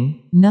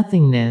ananding,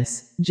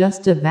 nothingness,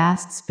 just a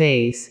vast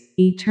space,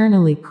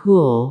 eternally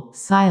cool,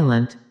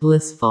 silent,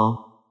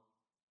 blissful.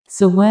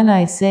 So when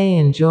I say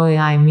enjoy,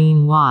 I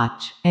mean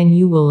watch, and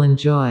you will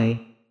enjoy.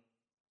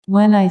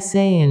 When I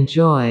say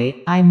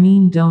enjoy, I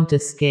mean don't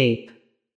escape.